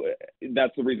 So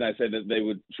that's the reason I said that they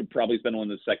should probably spend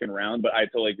one in the second round, but I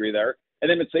totally agree there. And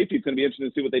then at safety, it's going to be interesting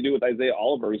to see what they do with Isaiah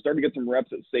Oliver. He started to get some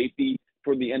reps at safety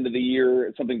toward the end of the year.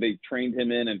 It's something they trained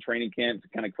him in training camp to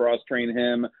kind of cross-train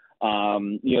him.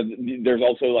 There's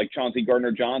also like Chauncey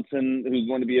Gardner-Johnson, who's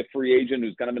going to be a free agent,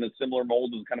 who's kind of in a similar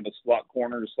mold as kind of a slot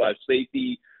corner /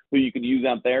 safety, who you could use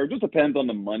out there. It just depends on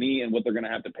the money and what they're going to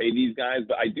have to pay these guys.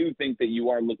 But I do think that you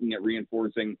are looking at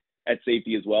reinforcing at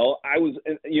safety as well.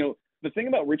 The thing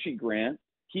about Richie Grant,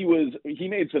 he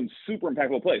made some super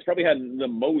impactful plays, probably had the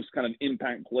most kind of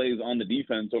impact plays on the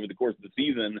defense over the course of the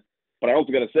season. But I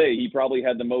also got to say, he probably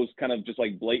had the most kind of just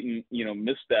like blatant,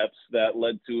 missteps that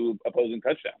led to opposing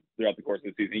touchdowns throughout the course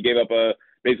of the season. He gave up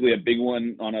basically a big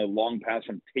one on a long pass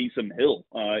from Taysom Hill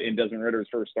in Desmond Ritter's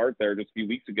first start there just a few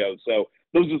weeks ago. So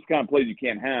those are just the kind of plays you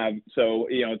can't have. So,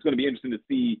 it's going to be interesting to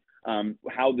see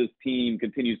how this team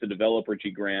continues to develop Richie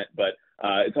Grant. But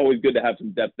it's always good to have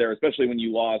some depth there, especially when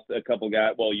you lost a couple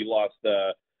guys. Well, you lost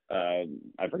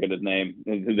I forget his name,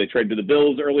 who they traded to the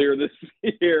Bills earlier this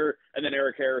year, and then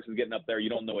Eric Harris is getting up there. You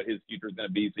don't know what his future is going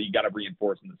to be, so you got to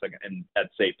reinforce in the second and at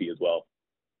safety as well.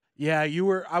 Yeah,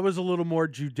 I was a little more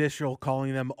judicial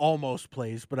calling them almost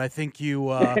plays, but I think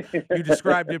you you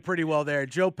described it pretty well there.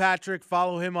 Joe Patrick,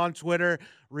 follow him on Twitter.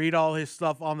 Read all his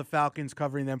stuff on the Falcons,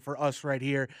 covering them for us right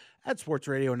here at Sports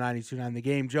Radio 92.9 The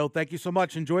Game. Joe, thank you so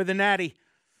much. Enjoy the Natty.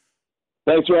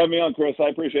 Thanks for having me on, Chris. I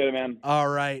appreciate it, man. All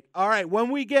right.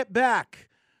 When we get back,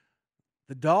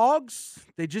 the Dogs,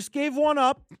 they just gave one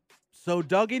up. So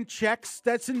Duggan checks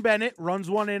Stetson Bennett, runs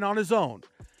one in on his own.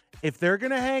 If they're going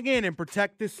to hang in and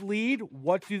protect this lead,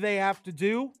 what do they have to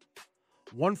do?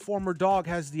 One former Dog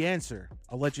has the answer.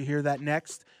 I'll let you hear that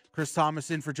next. Chris Thomas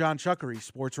in for John Chuckery,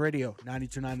 Sports Radio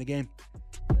 92.9 The Game.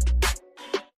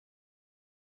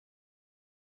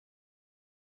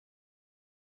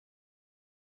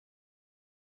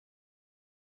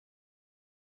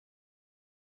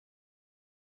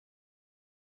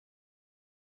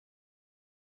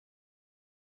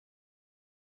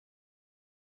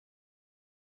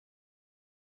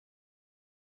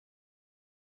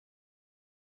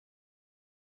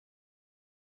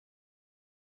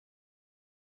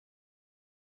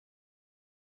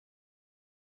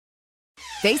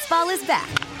 Baseball is back,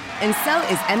 and so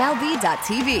is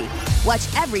MLB.tv. Watch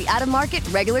every out-of-market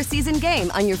regular season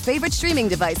game on your favorite streaming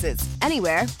devices,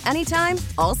 anywhere, anytime,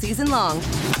 all season long.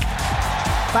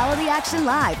 Follow the action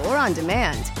live or on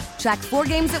demand. Track 4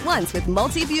 games at once with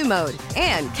multi-view mode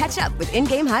and catch up with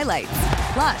in-game highlights.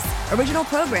 Plus, original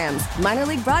programs, minor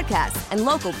league broadcasts, and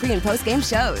local pre- and post-game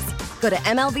shows. Go to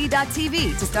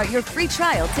MLB.tv to start your free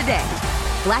trial today.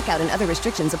 Blackout and other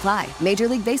restrictions apply. Major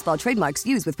League Baseball trademarks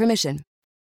used with permission.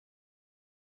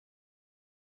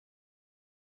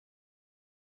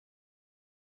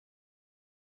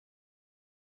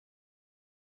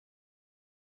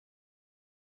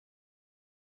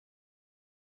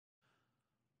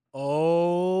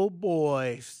 Oh,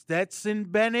 boy. Stetson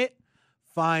Bennett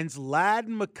finds Ladd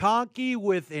McConkey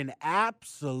with an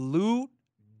absolute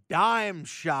dime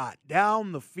shot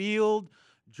down the field.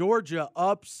 Georgia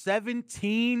up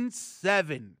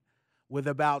 17-7 with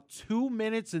about 2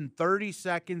 minutes and 30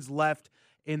 seconds left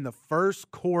in the first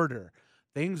quarter.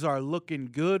 Things are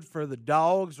looking good for the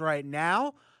Dogs right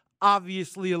now.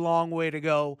 Obviously a long way to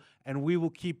go, and we will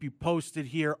keep you posted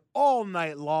here all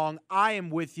night long. I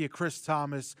am with you, Chris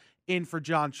Thomas, in for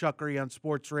John Chuckery on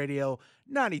Sports Radio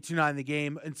 92.9 The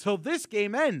Game until this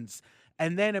game ends.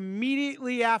 And then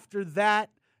immediately after that,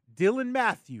 Dylan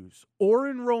Matthews,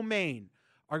 Oren Romaine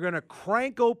are going to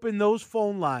crank open those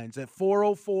phone lines at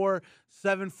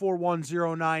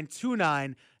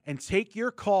 404-741-0929 and take your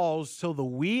calls till the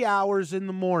wee hours in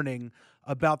the morning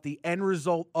about the end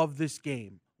result of this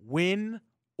game. Win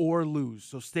or lose.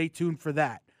 So stay tuned for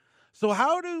that. So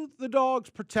how do the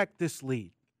Dogs protect this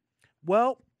lead?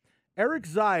 Well, Eric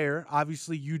Zeier,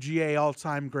 obviously UGA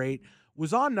all-time great,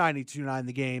 was on 92.9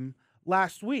 The Game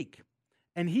last week.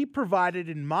 And he provided,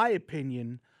 in my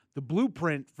opinion, the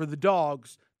blueprint for the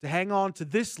Dogs to hang on to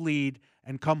this lead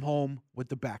and come home with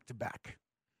the back-to-back.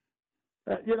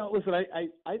 Listen, I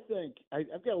think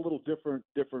I've got a little different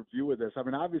view of this. I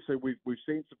mean, obviously we've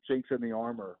seen some chinks in the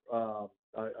armor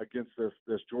against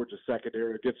this Georgia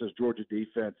secondary, against this Georgia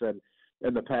defense, and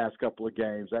in the past couple of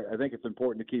games. I think it's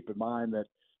important to keep in mind that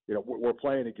we're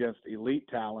playing against elite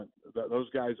talent. Those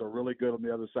guys are really good on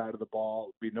the other side of the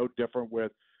ball. It'd be no different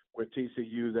with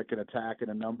TCU that can attack in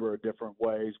a number of different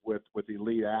ways with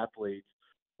elite athletes.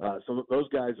 So those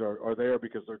guys are there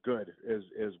because they're good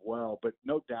as well. But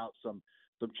no doubt some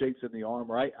chinks in the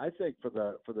armor. I think for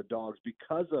the Dogs,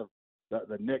 because of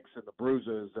the nicks and the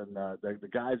bruises and the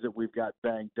guys that we've got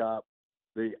banged up,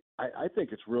 I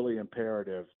think it's really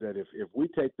imperative that if we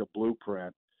take the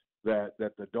blueprint that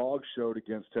the Dogs showed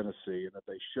against Tennessee and that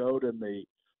they showed in the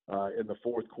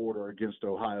fourth quarter against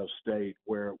Ohio State,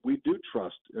 where we do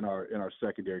trust in our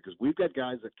secondary because we've got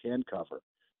guys that can cover,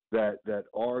 that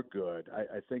are good.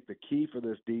 I think the key for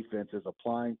this defense is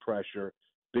applying pressure,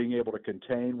 being able to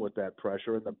contain with that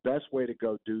pressure, and the best way to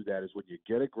go do that is when you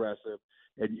get aggressive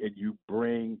and you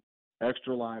bring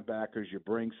extra linebackers, you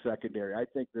bring secondary. I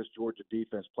think this Georgia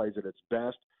defense plays at its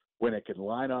best when it can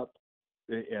line up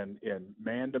in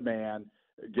man-to-man,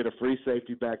 get a free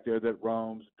safety back there that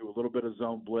roams, do a little bit of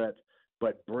zone blitz.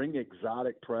 but bring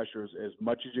exotic pressures as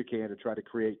much as you can to try to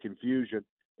create confusion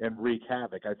and wreak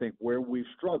havoc. I think where we've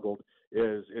struggled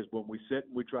is when we sit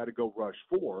and we try to go rush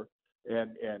 4 and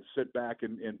sit back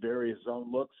in various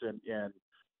zone looks and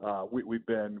we've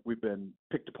been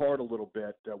picked apart a little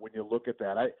bit when you look at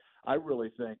that. I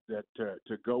really think that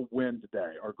to go win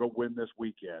today or go win this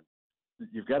weekend,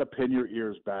 you've got to pin your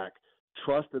ears back,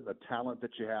 trust in the talent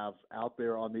that you have out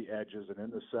there on the edges and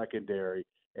in the secondary,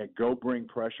 and go bring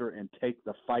pressure and take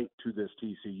the fight to this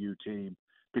TCU team.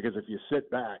 Because if you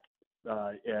sit back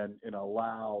and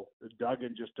allow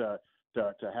Duggan just to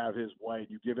have his way,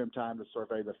 you give him time to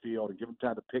survey the field and give him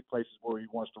time to pick places where he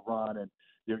wants to run, and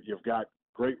you've got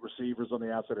great receivers on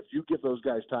the outside. If you give those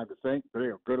guys time to think, they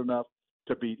are good enough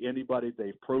to beat anybody.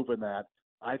 They've proven that.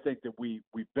 I think that we've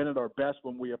been at our best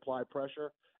when we apply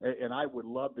pressure, and I would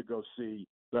love to go see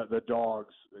the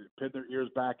Dogs pin their ears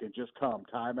back and just come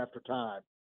time after time.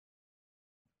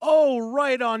 Oh,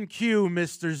 right on cue,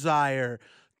 Mr. Zier.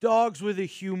 Dogs with a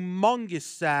humongous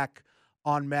sack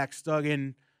on Max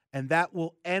Duggan, and that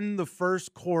will end the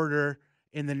first quarter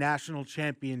in the national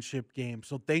championship game.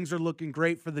 So things are looking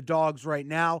great for the Dogs right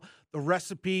now. The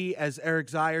recipe, as Eric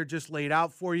Zier just laid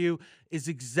out for you, is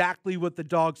exactly what the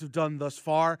Dogs have done thus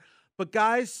far. But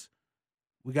guys,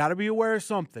 we got to be aware of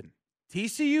something.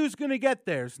 TCU's going to get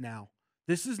theirs now.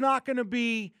 This is not going to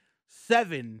be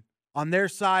 7 on their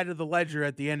side of the ledger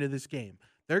at the end of this game.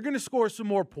 They're going to score some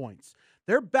more points.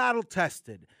 They're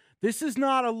battle-tested. This is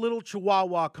not a little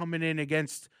Chihuahua coming in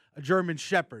against a German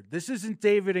Shepherd. This isn't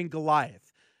David and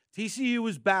Goliath. TCU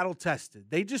is battle-tested.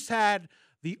 They just had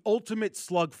the ultimate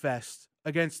slugfest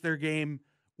against their game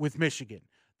with Michigan.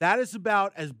 That is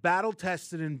about as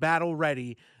battle-tested and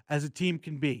battle-ready as a team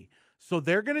can be. So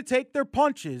they're going to take their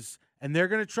punches, and they're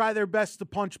going to try their best to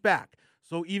punch back.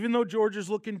 So even though Georgia's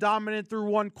looking dominant through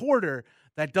one quarter,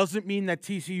 that doesn't mean that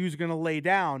TCU is going to lay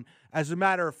down. As a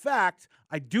matter of fact,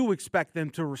 I do expect them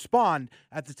to respond.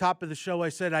 At the top of the show, I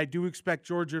said I do expect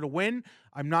Georgia to win.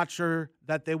 I'm not sure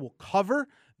that they will cover.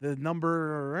 The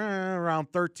number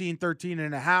around 13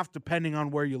 and a half, depending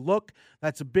on where you look.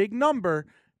 That's a big number,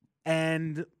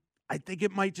 and I think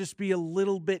it might just be a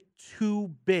little bit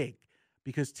too big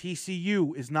because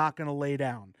TCU is not going to lay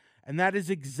down. And that is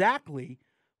exactly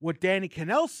what Danny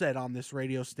Kanell said on this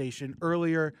radio station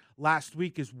earlier last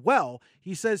week as well.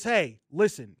 He says, hey,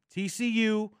 listen,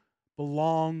 TCU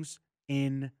belongs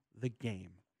in the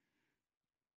game.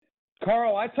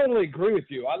 Carl, I totally agree with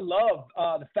you. I love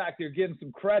the fact that you're getting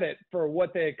some credit for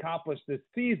what they accomplished this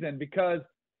season, because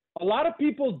a lot of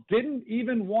people didn't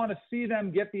even want to see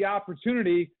them get the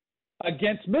opportunity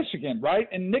against Michigan, right?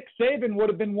 And Nick Saban would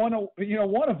have been one of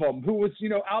them who was,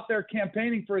 out there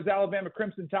campaigning for his Alabama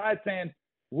Crimson Tide, saying,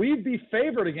 we'd be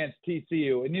favored against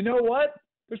TCU. And you know what?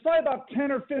 There's probably about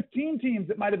 10 or 15 teams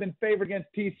that might have been favored against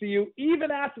TCU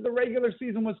even after the regular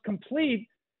season was complete.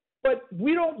 But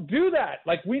we don't do that.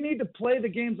 Like, we need to play the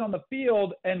games on the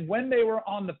field. And when they were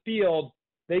on the field,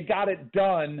 they got it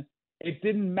done. It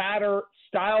didn't matter.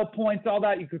 Style points, all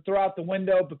that you could throw out the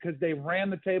window because they ran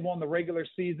the table in the regular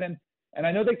season. And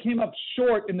I know they came up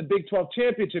short in the Big 12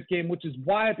 championship game, which is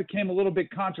why it became a little bit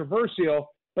controversial.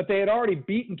 But they had already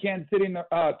beaten Kansas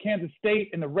State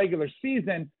in the regular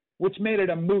season, which made it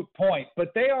a moot point.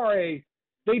 But they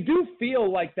do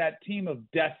feel like that team of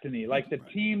destiny, like the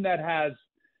team that has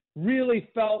really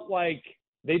felt like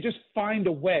they just find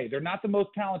a way. They're not the most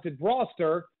talented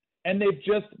roster, and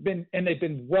they've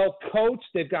been well coached.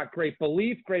 They've got great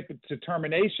belief, great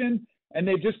determination, and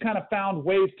they've just kind of found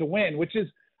ways to win, which is,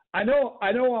 I know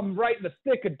I'm right in the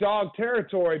thick of dog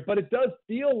territory, but it does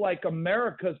feel like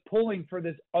America's pulling for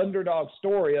this underdog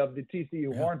story of the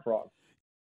TCU Horned Frogs.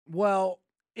 Well,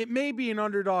 it may be an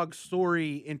underdog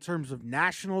story in terms of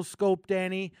national scope,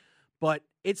 Danny, but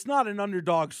it's not an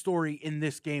underdog story in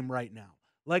this game right now.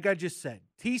 Like I just said,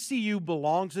 TCU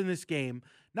belongs in this game.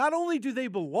 Not only do they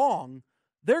belong,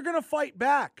 they're going to fight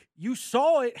back. You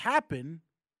saw it happen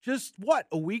just,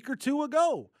 a week or two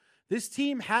ago. This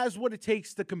team has what it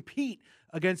takes to compete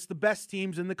against the best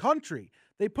teams in the country.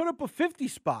 They put up a 50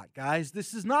 spot, guys.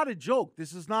 This is not a joke.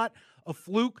 This is not a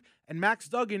fluke. And Max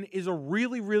Duggan is a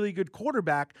really, really good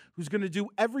quarterback who's going to do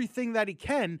everything that he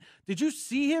can. Did you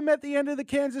see him at the end of the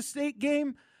Kansas State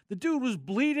game? The dude was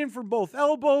bleeding from both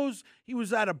elbows. He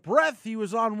was out of breath. He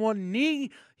was on one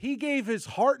knee. He gave his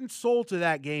heart and soul to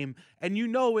that game. And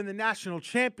in the national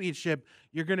championship,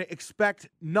 you're going to expect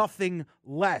nothing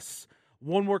less.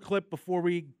 One more clip before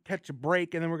we catch a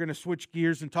break, and then we're going to switch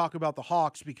gears and talk about the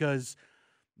Hawks because,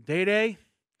 Day-Day,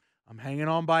 I'm hanging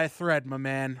on by a thread, my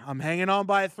man. I'm hanging on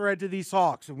by a thread to these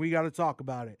Hawks, and we got to talk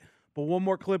about it. But one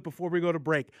more clip before we go to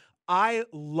break. I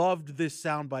loved this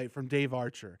soundbite from Dave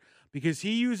Archer because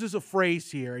he uses a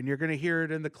phrase here, and you're going to hear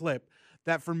it in the clip,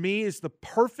 that for me is the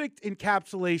perfect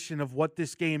encapsulation of what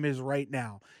this game is right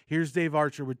now. Here's Dave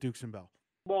Archer with Dukes and Bell.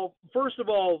 Well, first of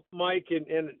all, Mike,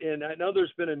 and I know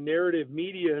there's been a narrative,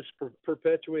 media has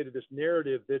perpetuated this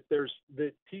narrative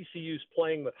that TCU's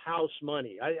playing with house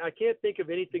money. I can't think of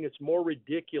anything that's more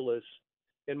ridiculous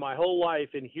in my whole life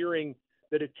in hearing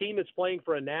that a team that's playing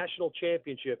for a national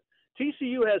championship.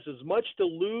 TCU has as much to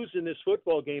lose in this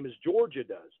football game as Georgia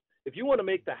does. If you want to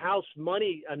make the house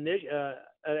money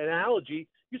analogy,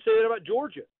 you say that about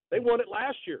Georgia. They won it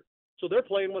last year, so they're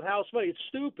playing with house money. It's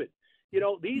stupid.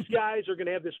 These guys are going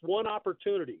to have this one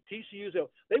opportunity. TCU's,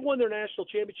 they won their national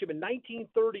championship in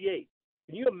 1938.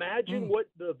 Can you imagine what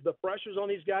the pressures on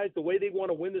these guys, the way they want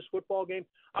to win this football game?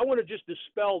 I want to just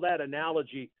dispel that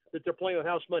analogy that they're playing with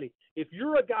house money. If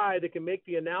you're a guy that can make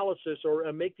the analysis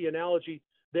or make the analogy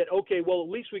that, okay, well, at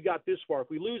least we got this far. If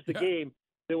we lose the game,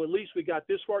 then at least we got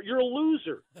this far. You're a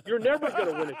loser. You're never going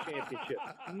to win a championship.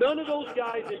 None of those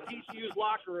guys in TCU's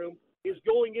locker room is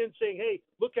going in saying, hey,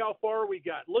 look how far we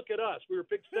got. Look at us. We were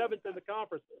picked 7th in the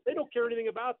conference. They don't care anything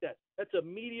about that. That's a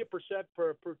media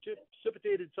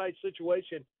precipitated type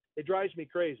situation. It drives me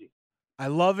crazy. I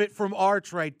love it from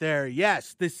Arch right there.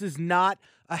 Yes, this is not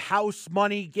a house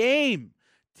money game.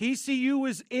 TCU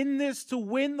is in this to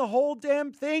win the whole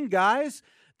damn thing, guys.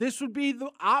 This would be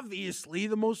obviously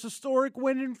the most historic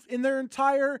win in their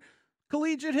entire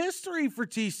collegiate history for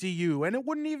TCU, and it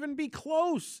wouldn't even be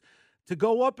close. To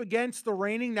go up against the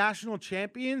reigning national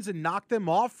champions and knock them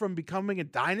off from becoming a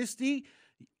dynasty,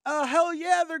 hell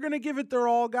yeah, they're going to give it their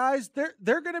all, guys.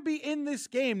 They're going to be in this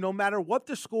game no matter what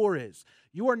the score is.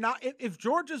 You are not. If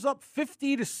Georgia's up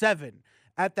 50-7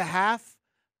 at the half,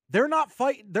 they're not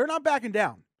fighting. They're not backing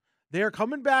down. They are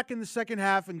coming back in the second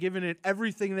half and giving it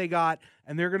everything they got,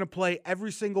 and they're going to play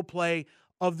every single play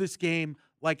of this game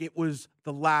like it was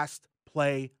the last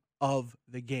play of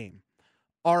the game.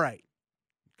 All right.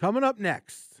 Coming up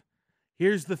next,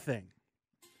 here's the thing.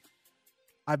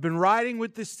 I've been riding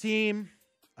with this team.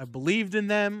 I believed in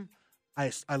them.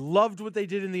 I loved what they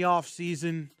did in the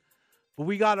offseason. But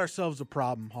we got ourselves a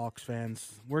problem, Hawks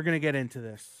fans. We're going to get into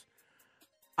this.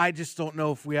 I just don't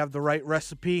know if we have the right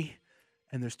recipe,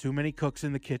 and there's too many cooks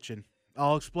in the kitchen.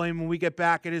 I'll explain when we get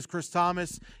back. It is Chris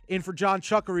Thomas in for John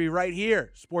Chuckery right here.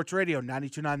 Sports Radio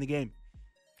 92.9 The Game.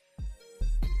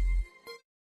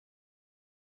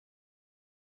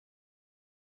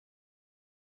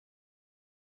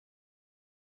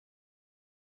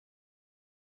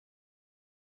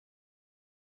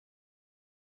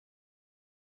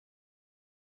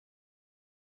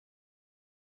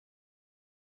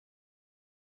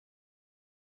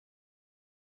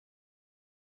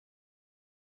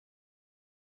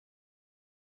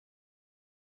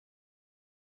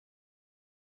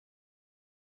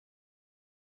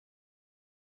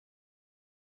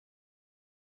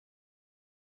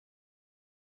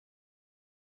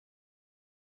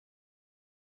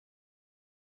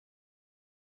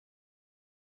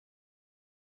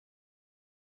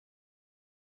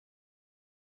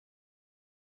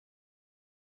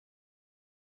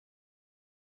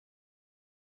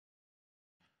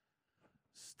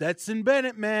 Stetson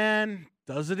Bennett, man,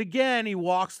 does it again. He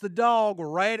walks the dog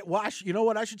right. Well, you know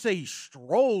what? I should say he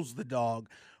strolls the dog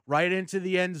right into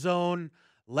the end zone,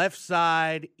 left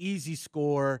side, easy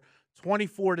score,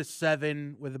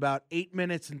 24-7 with about 8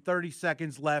 minutes and 30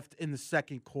 seconds left in the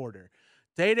second quarter.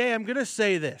 Day-Day, I'm going to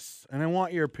say this, and I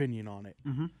want your opinion on it.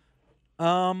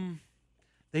 Mm-hmm.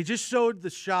 They just showed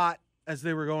the shot as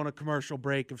they were going to commercial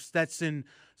break of Stetson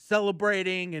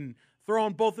celebrating and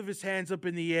throwing both of his hands up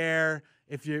in the air.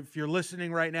 If you're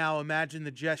listening right now, imagine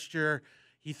the gesture.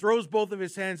 He throws both of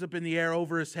his hands up in the air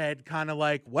over his head, kind of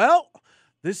like, well,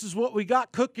 this is what we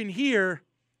got cooking here.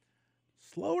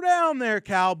 Slow down there,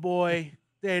 cowboy.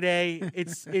 Day-Day.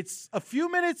 It's a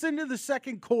few minutes into the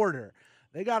second quarter.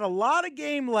 They got a lot of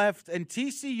game left, and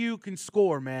TCU can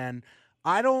score, man.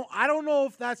 I don't know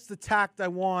if that's the tact I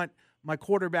want my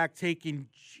quarterback taking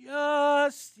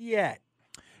just yet.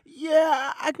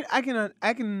 Yeah, I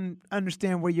can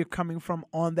understand where you're coming from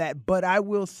on that, but I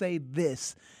will say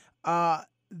this: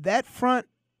 that front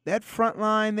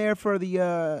line there for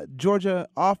the Georgia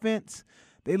offense,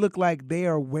 they look like they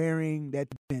are wearing that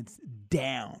defense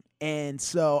down, and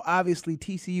so obviously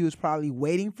TCU is probably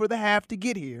waiting for the half to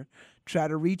get here, try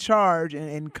to recharge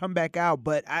and come back out.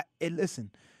 But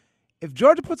listen. If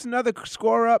Georgia puts another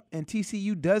score up and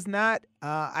TCU does not,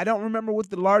 I don't remember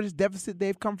what the largest deficit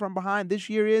they've come from behind this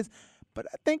year is, but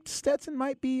I think Stetson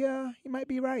might be he might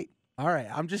be right. All right,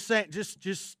 I'm just saying,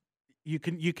 just you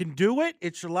can do it.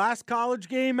 It's your last college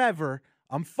game ever.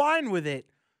 I'm fine with it.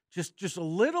 Just a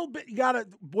little bit. You got to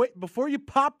wait before you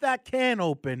pop that can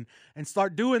open and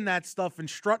start doing that stuff and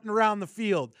strutting around the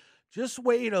field. Just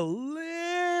wait a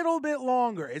little bit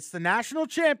longer. It's the national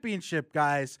championship,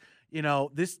 guys. You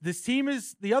know, this team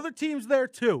is, the other team's there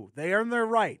too. They earn their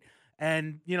right.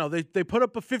 And, you know, they put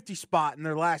up a 50 spot in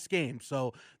their last game.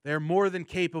 So they're more than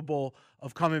capable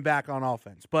of coming back on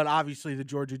offense. But obviously the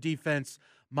Georgia defense,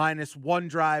 minus one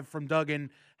drive from Duggan,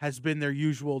 has been their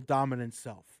usual dominant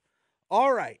self.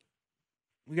 All right.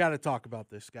 We got to talk about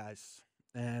this, guys.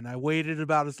 And I waited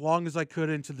about as long as I could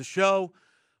into the show.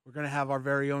 We're going to have our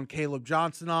very own Caleb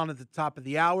Johnson on at the top of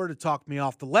the hour to talk me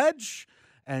off the ledge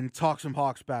and talk some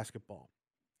Hawks basketball.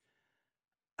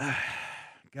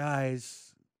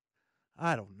 Guys,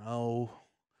 I don't know.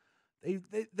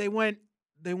 They went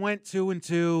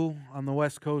 2-2 on the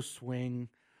West Coast swing.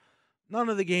 None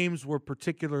of the games were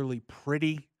particularly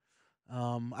pretty.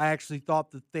 I actually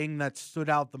thought the thing that stood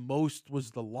out the most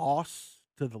was the loss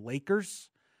to the Lakers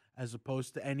as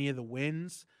opposed to any of the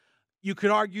wins. You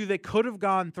could argue they could have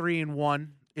gone 3-1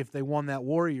 if they won that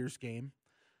Warriors game,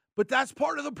 but that's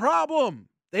part of the problem.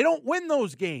 They don't win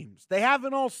those games. They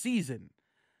haven't all season.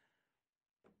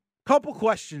 Couple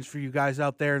questions for you guys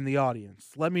out there in the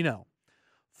audience. Let me know.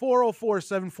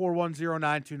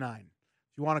 404-741-0929. If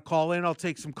you want to call in, I'll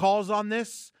take some calls on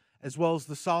this, as well as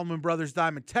the Solomon Brothers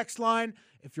Diamond text line.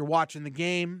 If you're watching the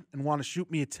game and want to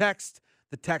shoot me a text,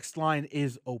 the text line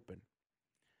is open.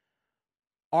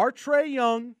 Are Trae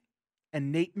Young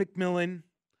and Nate McMillan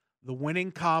the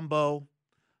winning combo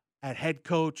at head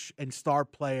coach and star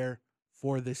player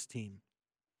for this team?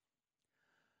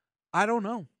 I don't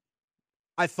know.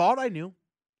 I thought I knew.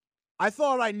 I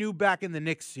thought I knew back in the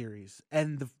Knicks series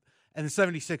and the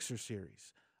 76ers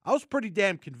series. I was pretty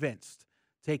damn convinced.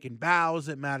 Taking bows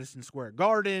at Madison Square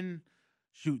Garden,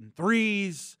 shooting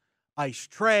threes, ice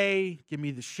Trae, give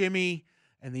me the shimmy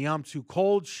and the I'm too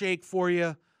cold shake for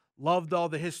you. Loved all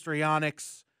the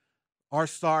histrionics. Our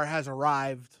star has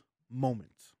arrived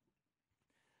moment.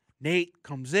 Nate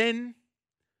comes in,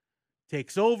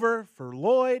 takes over for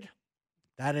Lloyd.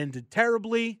 That ended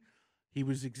terribly. He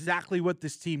was exactly what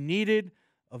this team needed,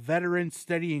 a veteran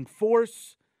steadying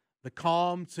force, the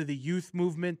calm to the youth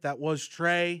movement that was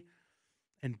Trae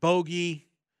and Bogey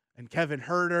and Kevin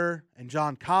Huerter and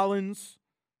John Collins.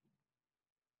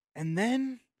 And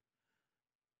then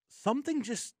something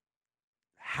just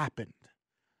happened.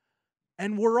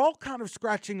 And we're all kind of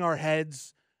scratching our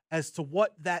heads as to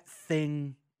what that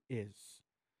thing is.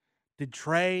 Did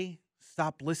Trae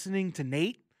stop listening to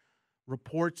Nate?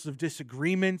 Reports of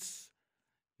disagreements,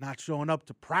 not showing up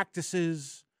to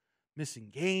practices, missing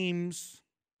games.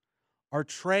 Are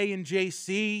Trae and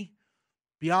JC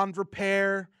beyond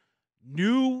repair?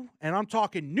 New, and I'm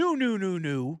talking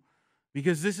new,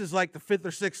 because this is like the fifth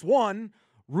or sixth one,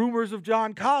 rumors of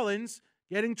John Collins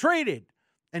getting traded.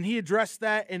 And he addressed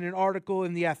that in an article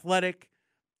in The Athletic.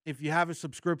 If you have a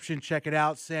subscription, check it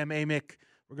out. Sam Amick,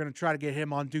 we're going to try to get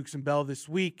him on Dukes and Bell this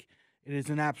week. It is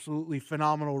an absolutely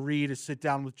phenomenal read to sit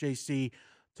down with JC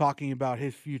talking about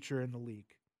his future in the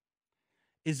league.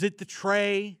 Is it the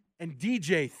Trae and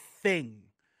DJ thing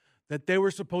that they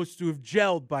were supposed to have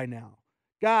gelled by now?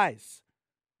 Guys,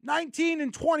 19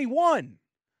 and 21.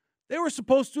 They were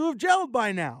supposed to have gelled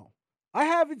by now. I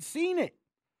haven't seen it.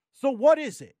 So what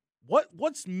is it?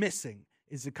 What's missing?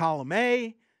 Is it column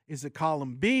A? Is it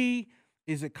column B?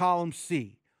 Is it column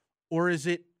C? Or is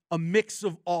it a mix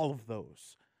of all of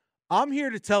those? I'm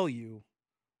here to tell you,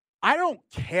 I don't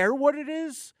care what it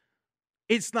is.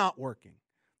 It's not working.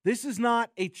 This is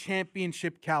not a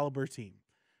championship caliber team.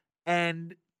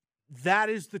 And that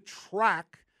is the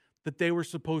track that they were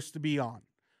supposed to be on.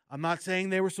 I'm not saying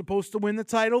they were supposed to win the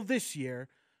title this year,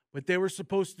 but they were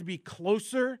supposed to be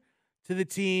closer to the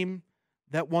team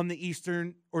that won the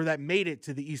Eastern, or that made it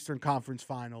to the Eastern Conference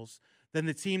Finals, than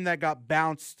the team that got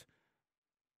bounced,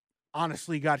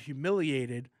 honestly got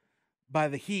humiliated by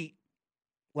the Heat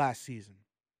last season.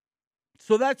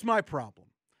 So that's my problem.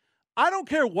 I don't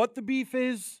care what the beef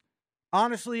is,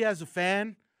 honestly, as a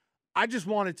fan. I just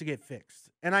want it to get fixed,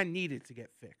 and I need it to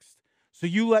get fixed. So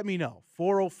you let me know.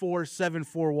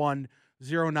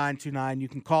 404-741-0929. You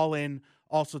can call in.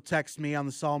 Also text me on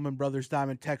the Solomon Brothers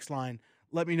Diamond text line.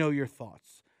 Let me know your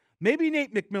thoughts. Maybe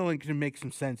Nate McMillan can make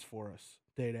some sense for us,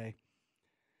 Day-Day.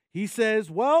 He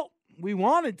says, well, we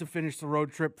wanted to finish the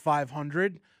road trip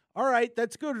 500. All right,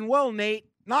 that's good and well, Nate.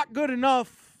 Not good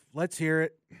enough. Let's hear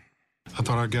it. I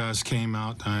thought our guys came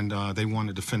out and they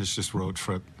wanted to finish this road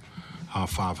trip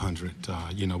 500.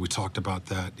 We talked about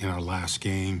that in our last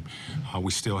game.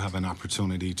 We still have an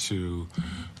opportunity to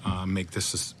make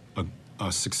this a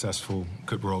a successful,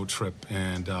 good road trip.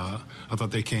 And I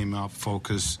thought they came out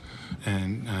focused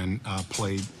and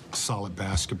played solid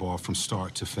basketball from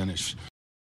start to finish.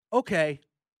 Okay,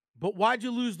 but why'd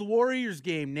you lose the Warriors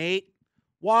game, Nate?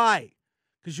 Why?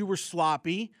 Because you were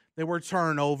sloppy, there were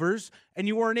turnovers, and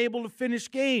you weren't able to finish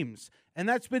games. And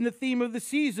that's been the theme of the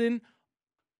season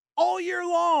all year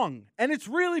long. And it's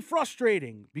really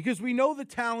frustrating because we know the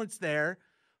talent's there.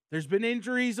 There's been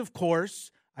injuries, of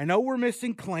course. I know we're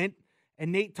missing Clint,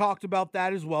 and Nate talked about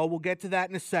that as well. We'll get to that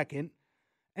in a second.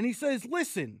 And he says,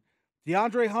 listen,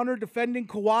 DeAndre Hunter defending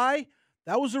Kawhi,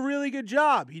 that was a really good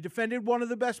job. He defended one of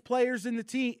the best players in the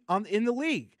team in the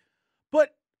league.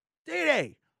 But,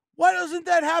 Day-Day, why doesn't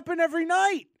that happen every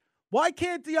night? Why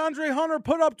can't DeAndre Hunter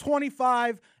put up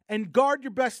 25 and guard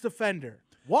your best defender?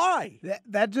 Why?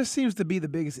 That just seems to be the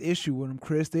biggest issue with him,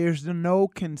 Chris. There's no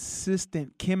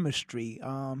consistent chemistry.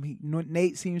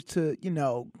 Nate seems to,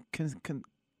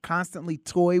 constantly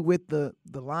toy with the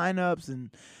lineups,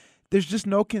 and there's just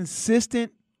no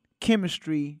consistent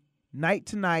chemistry night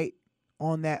to night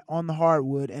on the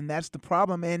hardwood, and that's the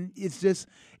problem. And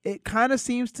it kind of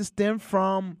seems to stem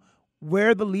from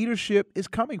where the leadership is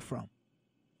coming from.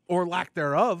 Or lack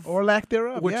thereof.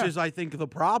 Which is, I think, the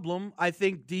problem. I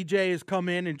think DJ has come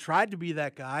in and tried to be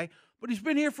that guy, but he's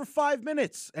been here for 5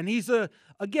 minutes. And he's a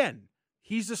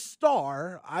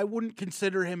star. I wouldn't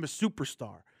consider him a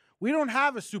superstar. We don't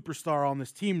have a superstar on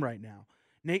this team right now.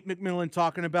 Nate McMillan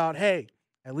talking about, hey,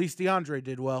 at least DeAndre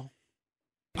did well.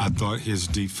 I thought his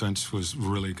defense was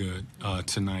really good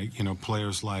tonight.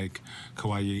 Players like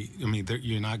Kawhi,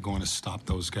 you're not going to stop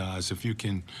those guys. If you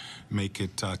can make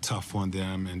it tough on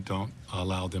them and don't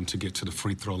allow them to get to the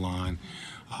free throw line,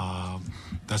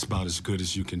 that's about as good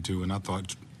as you can do. And I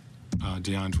thought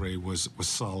DeAndre was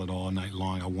solid all night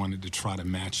long. I wanted to try to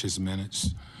match his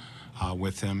minutes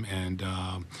with him. And,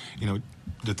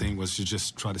 the thing was to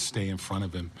just try to stay in front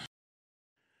of him.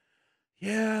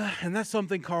 Yeah, and that's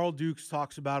something Carl Dukes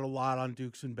talks about a lot on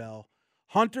Dukes and Bell.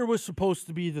 Hunter was supposed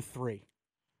to be the 3.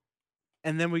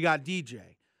 And then we got DJ,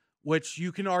 which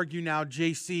you can argue now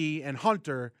JC and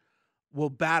Hunter will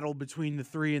battle between the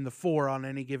 3 and the 4 on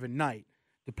any given night,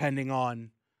 depending on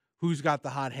who's got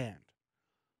the hot hand.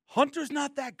 Hunter's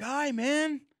not that guy,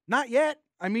 man. Not yet.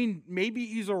 Maybe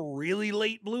he's a really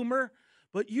late bloomer,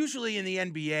 but usually in the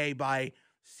NBA by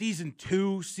season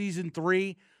 2, season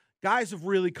 3, guys have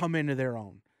really come into their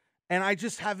own. And I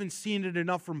just haven't seen it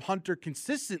enough from Hunter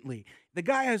consistently. The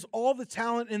guy has all the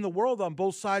talent in the world on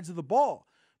both sides of the ball,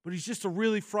 but he's just a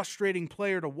really frustrating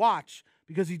player to watch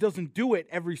because he doesn't do it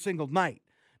every single night.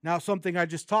 Now, something I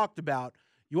just talked about,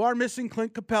 you are missing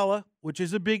Clint Capella, which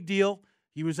is a big deal.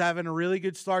 He was having a really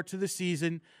good start to the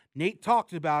season. Nate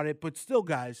talked about it, but still,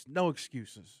 guys, no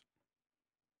excuses.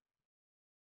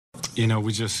 We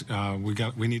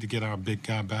need to get our big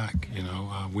guy back.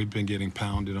 We've been getting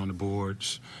pounded on the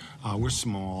boards. We're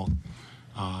small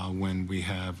when we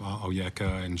have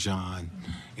Onyeka and John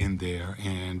in there,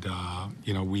 and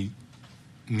we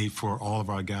need for all of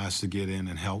our guys to get in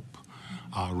and help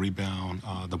rebound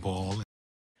the ball.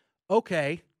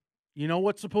 Okay, you know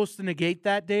what's supposed to negate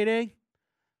that, Day-Day?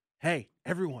 Hey,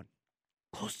 everyone,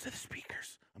 close to the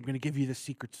speakers. I'm going to give you the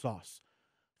secret sauce.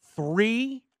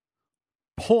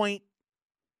 3-point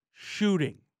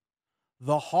shooting.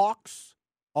 The Hawks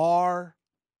are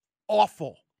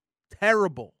awful,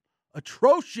 terrible,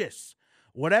 atrocious,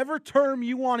 whatever term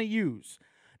you want to use.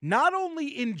 Not only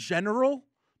in general,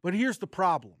 but here's the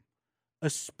problem,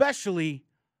 especially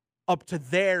up to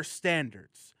their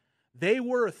standards. They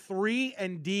were a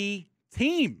 3-and-D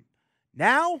team.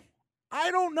 Now,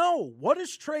 I don't know. What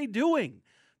is Trey doing?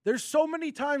 There's so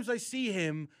many times I see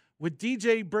him with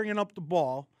DJ bringing up the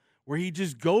ball where he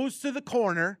just goes to the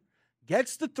corner,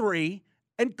 gets the 3,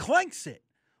 and clanks it.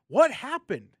 What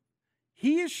happened?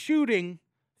 He is shooting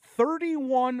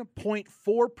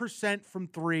 31.4% from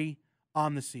 3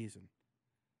 on the season.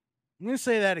 I'm going to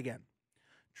say that again.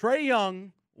 Trae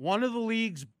Young, one of the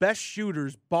league's best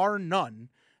shooters, bar none,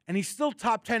 and he's still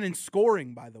top 10 in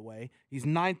scoring, by the way. He's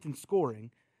 9th in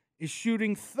scoring, is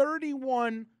shooting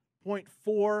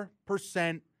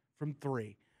 31.4% from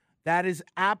 3. That is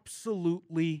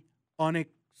absolutely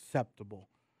unacceptable.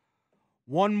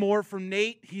 One more from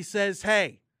Nate. He says,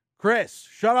 hey, Chris,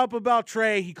 shut up about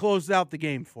Trey. He closed out the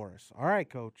game for us. All right,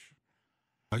 Coach.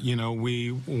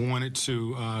 We wanted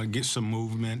to get some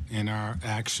movement in our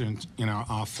action, in our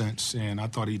offense, and I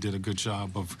thought he did a good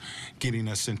job of getting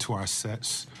us into our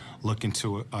sets, looking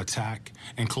to attack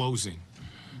and closing.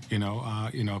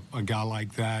 A guy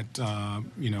like that,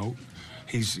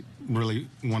 he's really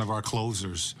one of our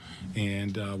closers,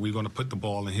 and we're going to put the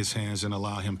ball in his hands and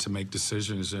allow him to make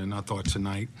decisions. And I thought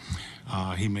tonight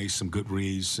he made some good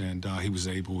reads, and he was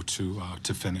able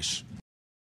to finish.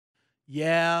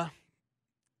 Yeah,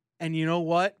 and you know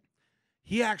what?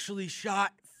 He actually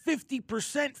shot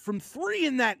 50% from 3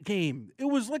 in that game. It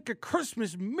was like a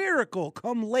Christmas miracle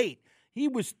come late. He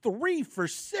was 3 for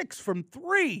 6 from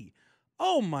 3.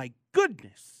 Oh, my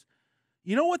goodness.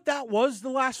 You know what that was the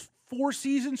last 4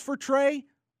 seasons for Trey?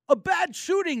 A bad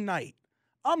shooting night.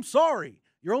 I'm sorry.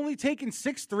 You're only taking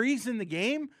 6 threes in the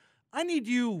game? I need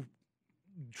you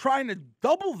trying to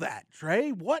double that,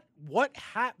 Trey.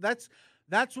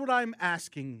 That's what I'm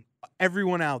asking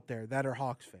everyone out there that are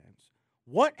Hawks fans.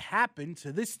 What happened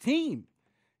to this team?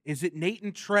 Is it Nate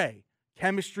and Trey?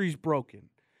 Chemistry's broken.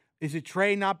 Is it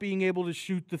Trey not being able to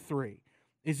shoot the 3?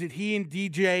 Is it he and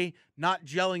DJ not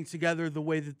gelling together the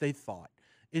way that they thought?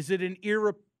 Is it an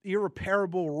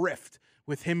irreparable rift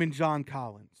with him and John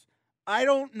Collins? I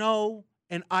don't know,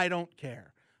 and I don't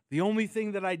care. The only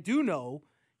thing that I do know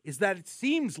is that it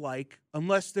seems like,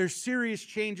 unless there's serious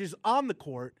changes on the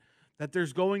court, that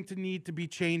there's going to need to be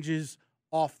changes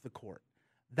off the court.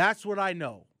 That's what I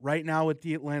know right now with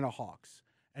the Atlanta Hawks.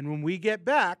 And when we get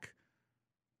back,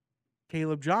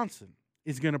 Caleb Johnson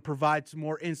is going to provide some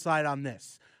more insight on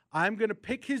this. I'm going to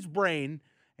pick his brain,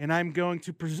 and I'm going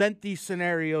to present these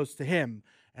scenarios to him.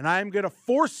 And I'm going to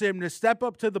force him to step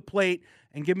up to the plate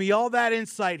and give me all that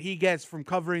insight he gets from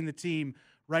covering the team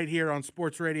right here on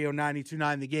Sports Radio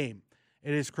 92.9 The Game.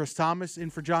 It is Chris Thomas in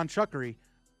for John Chuckery.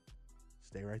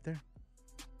 Stay right there.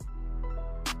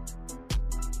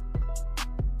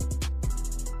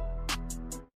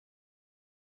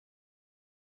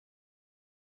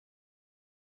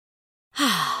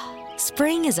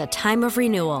 Spring is a time of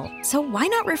renewal, so why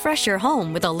not refresh your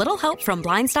home with a little help from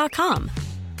Blinds.com?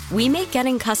 We make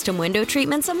getting custom window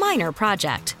treatments a minor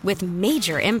project with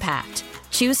major impact.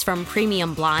 Choose from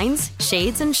premium blinds,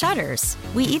 shades, and shutters.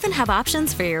 We even have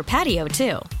options for your patio,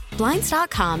 too.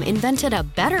 Blinds.com invented a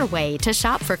better way to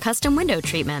shop for custom window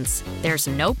treatments. There's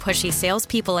no pushy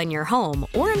salespeople in your home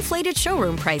or inflated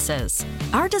showroom prices.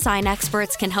 Our design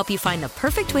experts can help you find the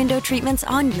perfect window treatments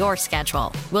on your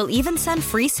schedule. We'll even send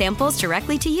free samples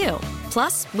directly to you.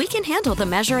 Plus, we can handle the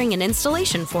measuring and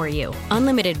installation for you.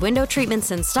 Unlimited window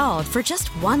treatments installed for just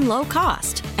one low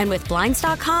cost. And with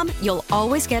Blinds.com, you'll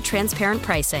always get transparent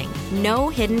pricing. No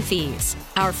hidden fees.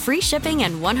 Our free shipping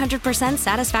and 100%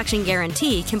 satisfaction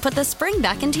guarantee can put the spring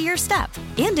back into your step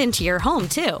and into your home,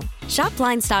 too. Shop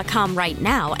Blinds.com right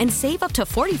now and save up to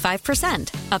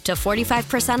 45%. Up to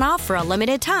 45% off for a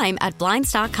limited time at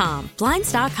Blinds.com.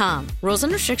 Blinds.com. Rules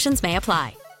and restrictions may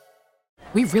apply.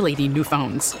 We really need new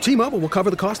phones. T-Mobile will cover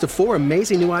the cost of 4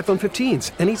 amazing new iPhone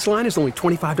 15s, and each line is only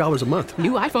 $25 a month.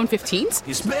 New iPhone 15s?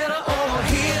 It's better over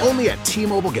here. Only at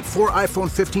T-Mobile, get 4 iPhone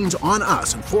 15s on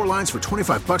us and 4 lines for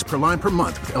 $25 per line per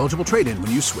month with eligible trade-in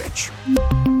when you switch.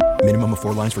 Minimum of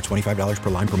 4 lines for $25 per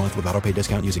line per month with autopay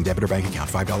discount using debit or bank account.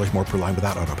 $5 more per line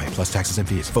without autopay, plus taxes and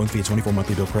fees. Phone fee at 24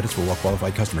 monthly bill credits for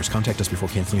well-qualified customers. Contact us before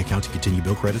canceling account to continue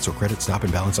bill credits or credit stop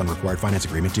and balance on required finance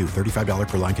agreement due. $35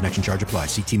 per line connection charge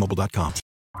applies. See T-Mobile.com.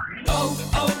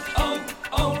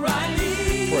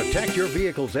 O'Reilly. Protect your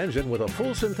vehicle's engine with a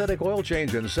full synthetic oil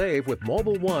change and save with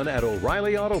Mobil 1 at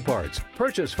O'Reilly Auto Parts.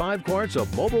 Purchase 5 quarts of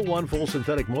Mobil 1 full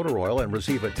synthetic motor oil and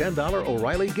receive a $10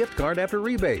 O'Reilly gift card after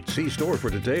rebate. See store for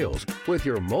details. With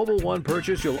your Mobil 1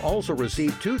 purchase, you'll also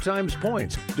receive 2 times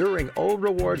points during O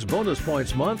Rewards Bonus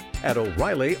Points Month at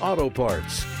O'Reilly Auto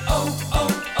Parts.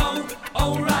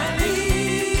 O'Reilly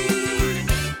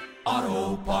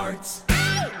Auto Parts.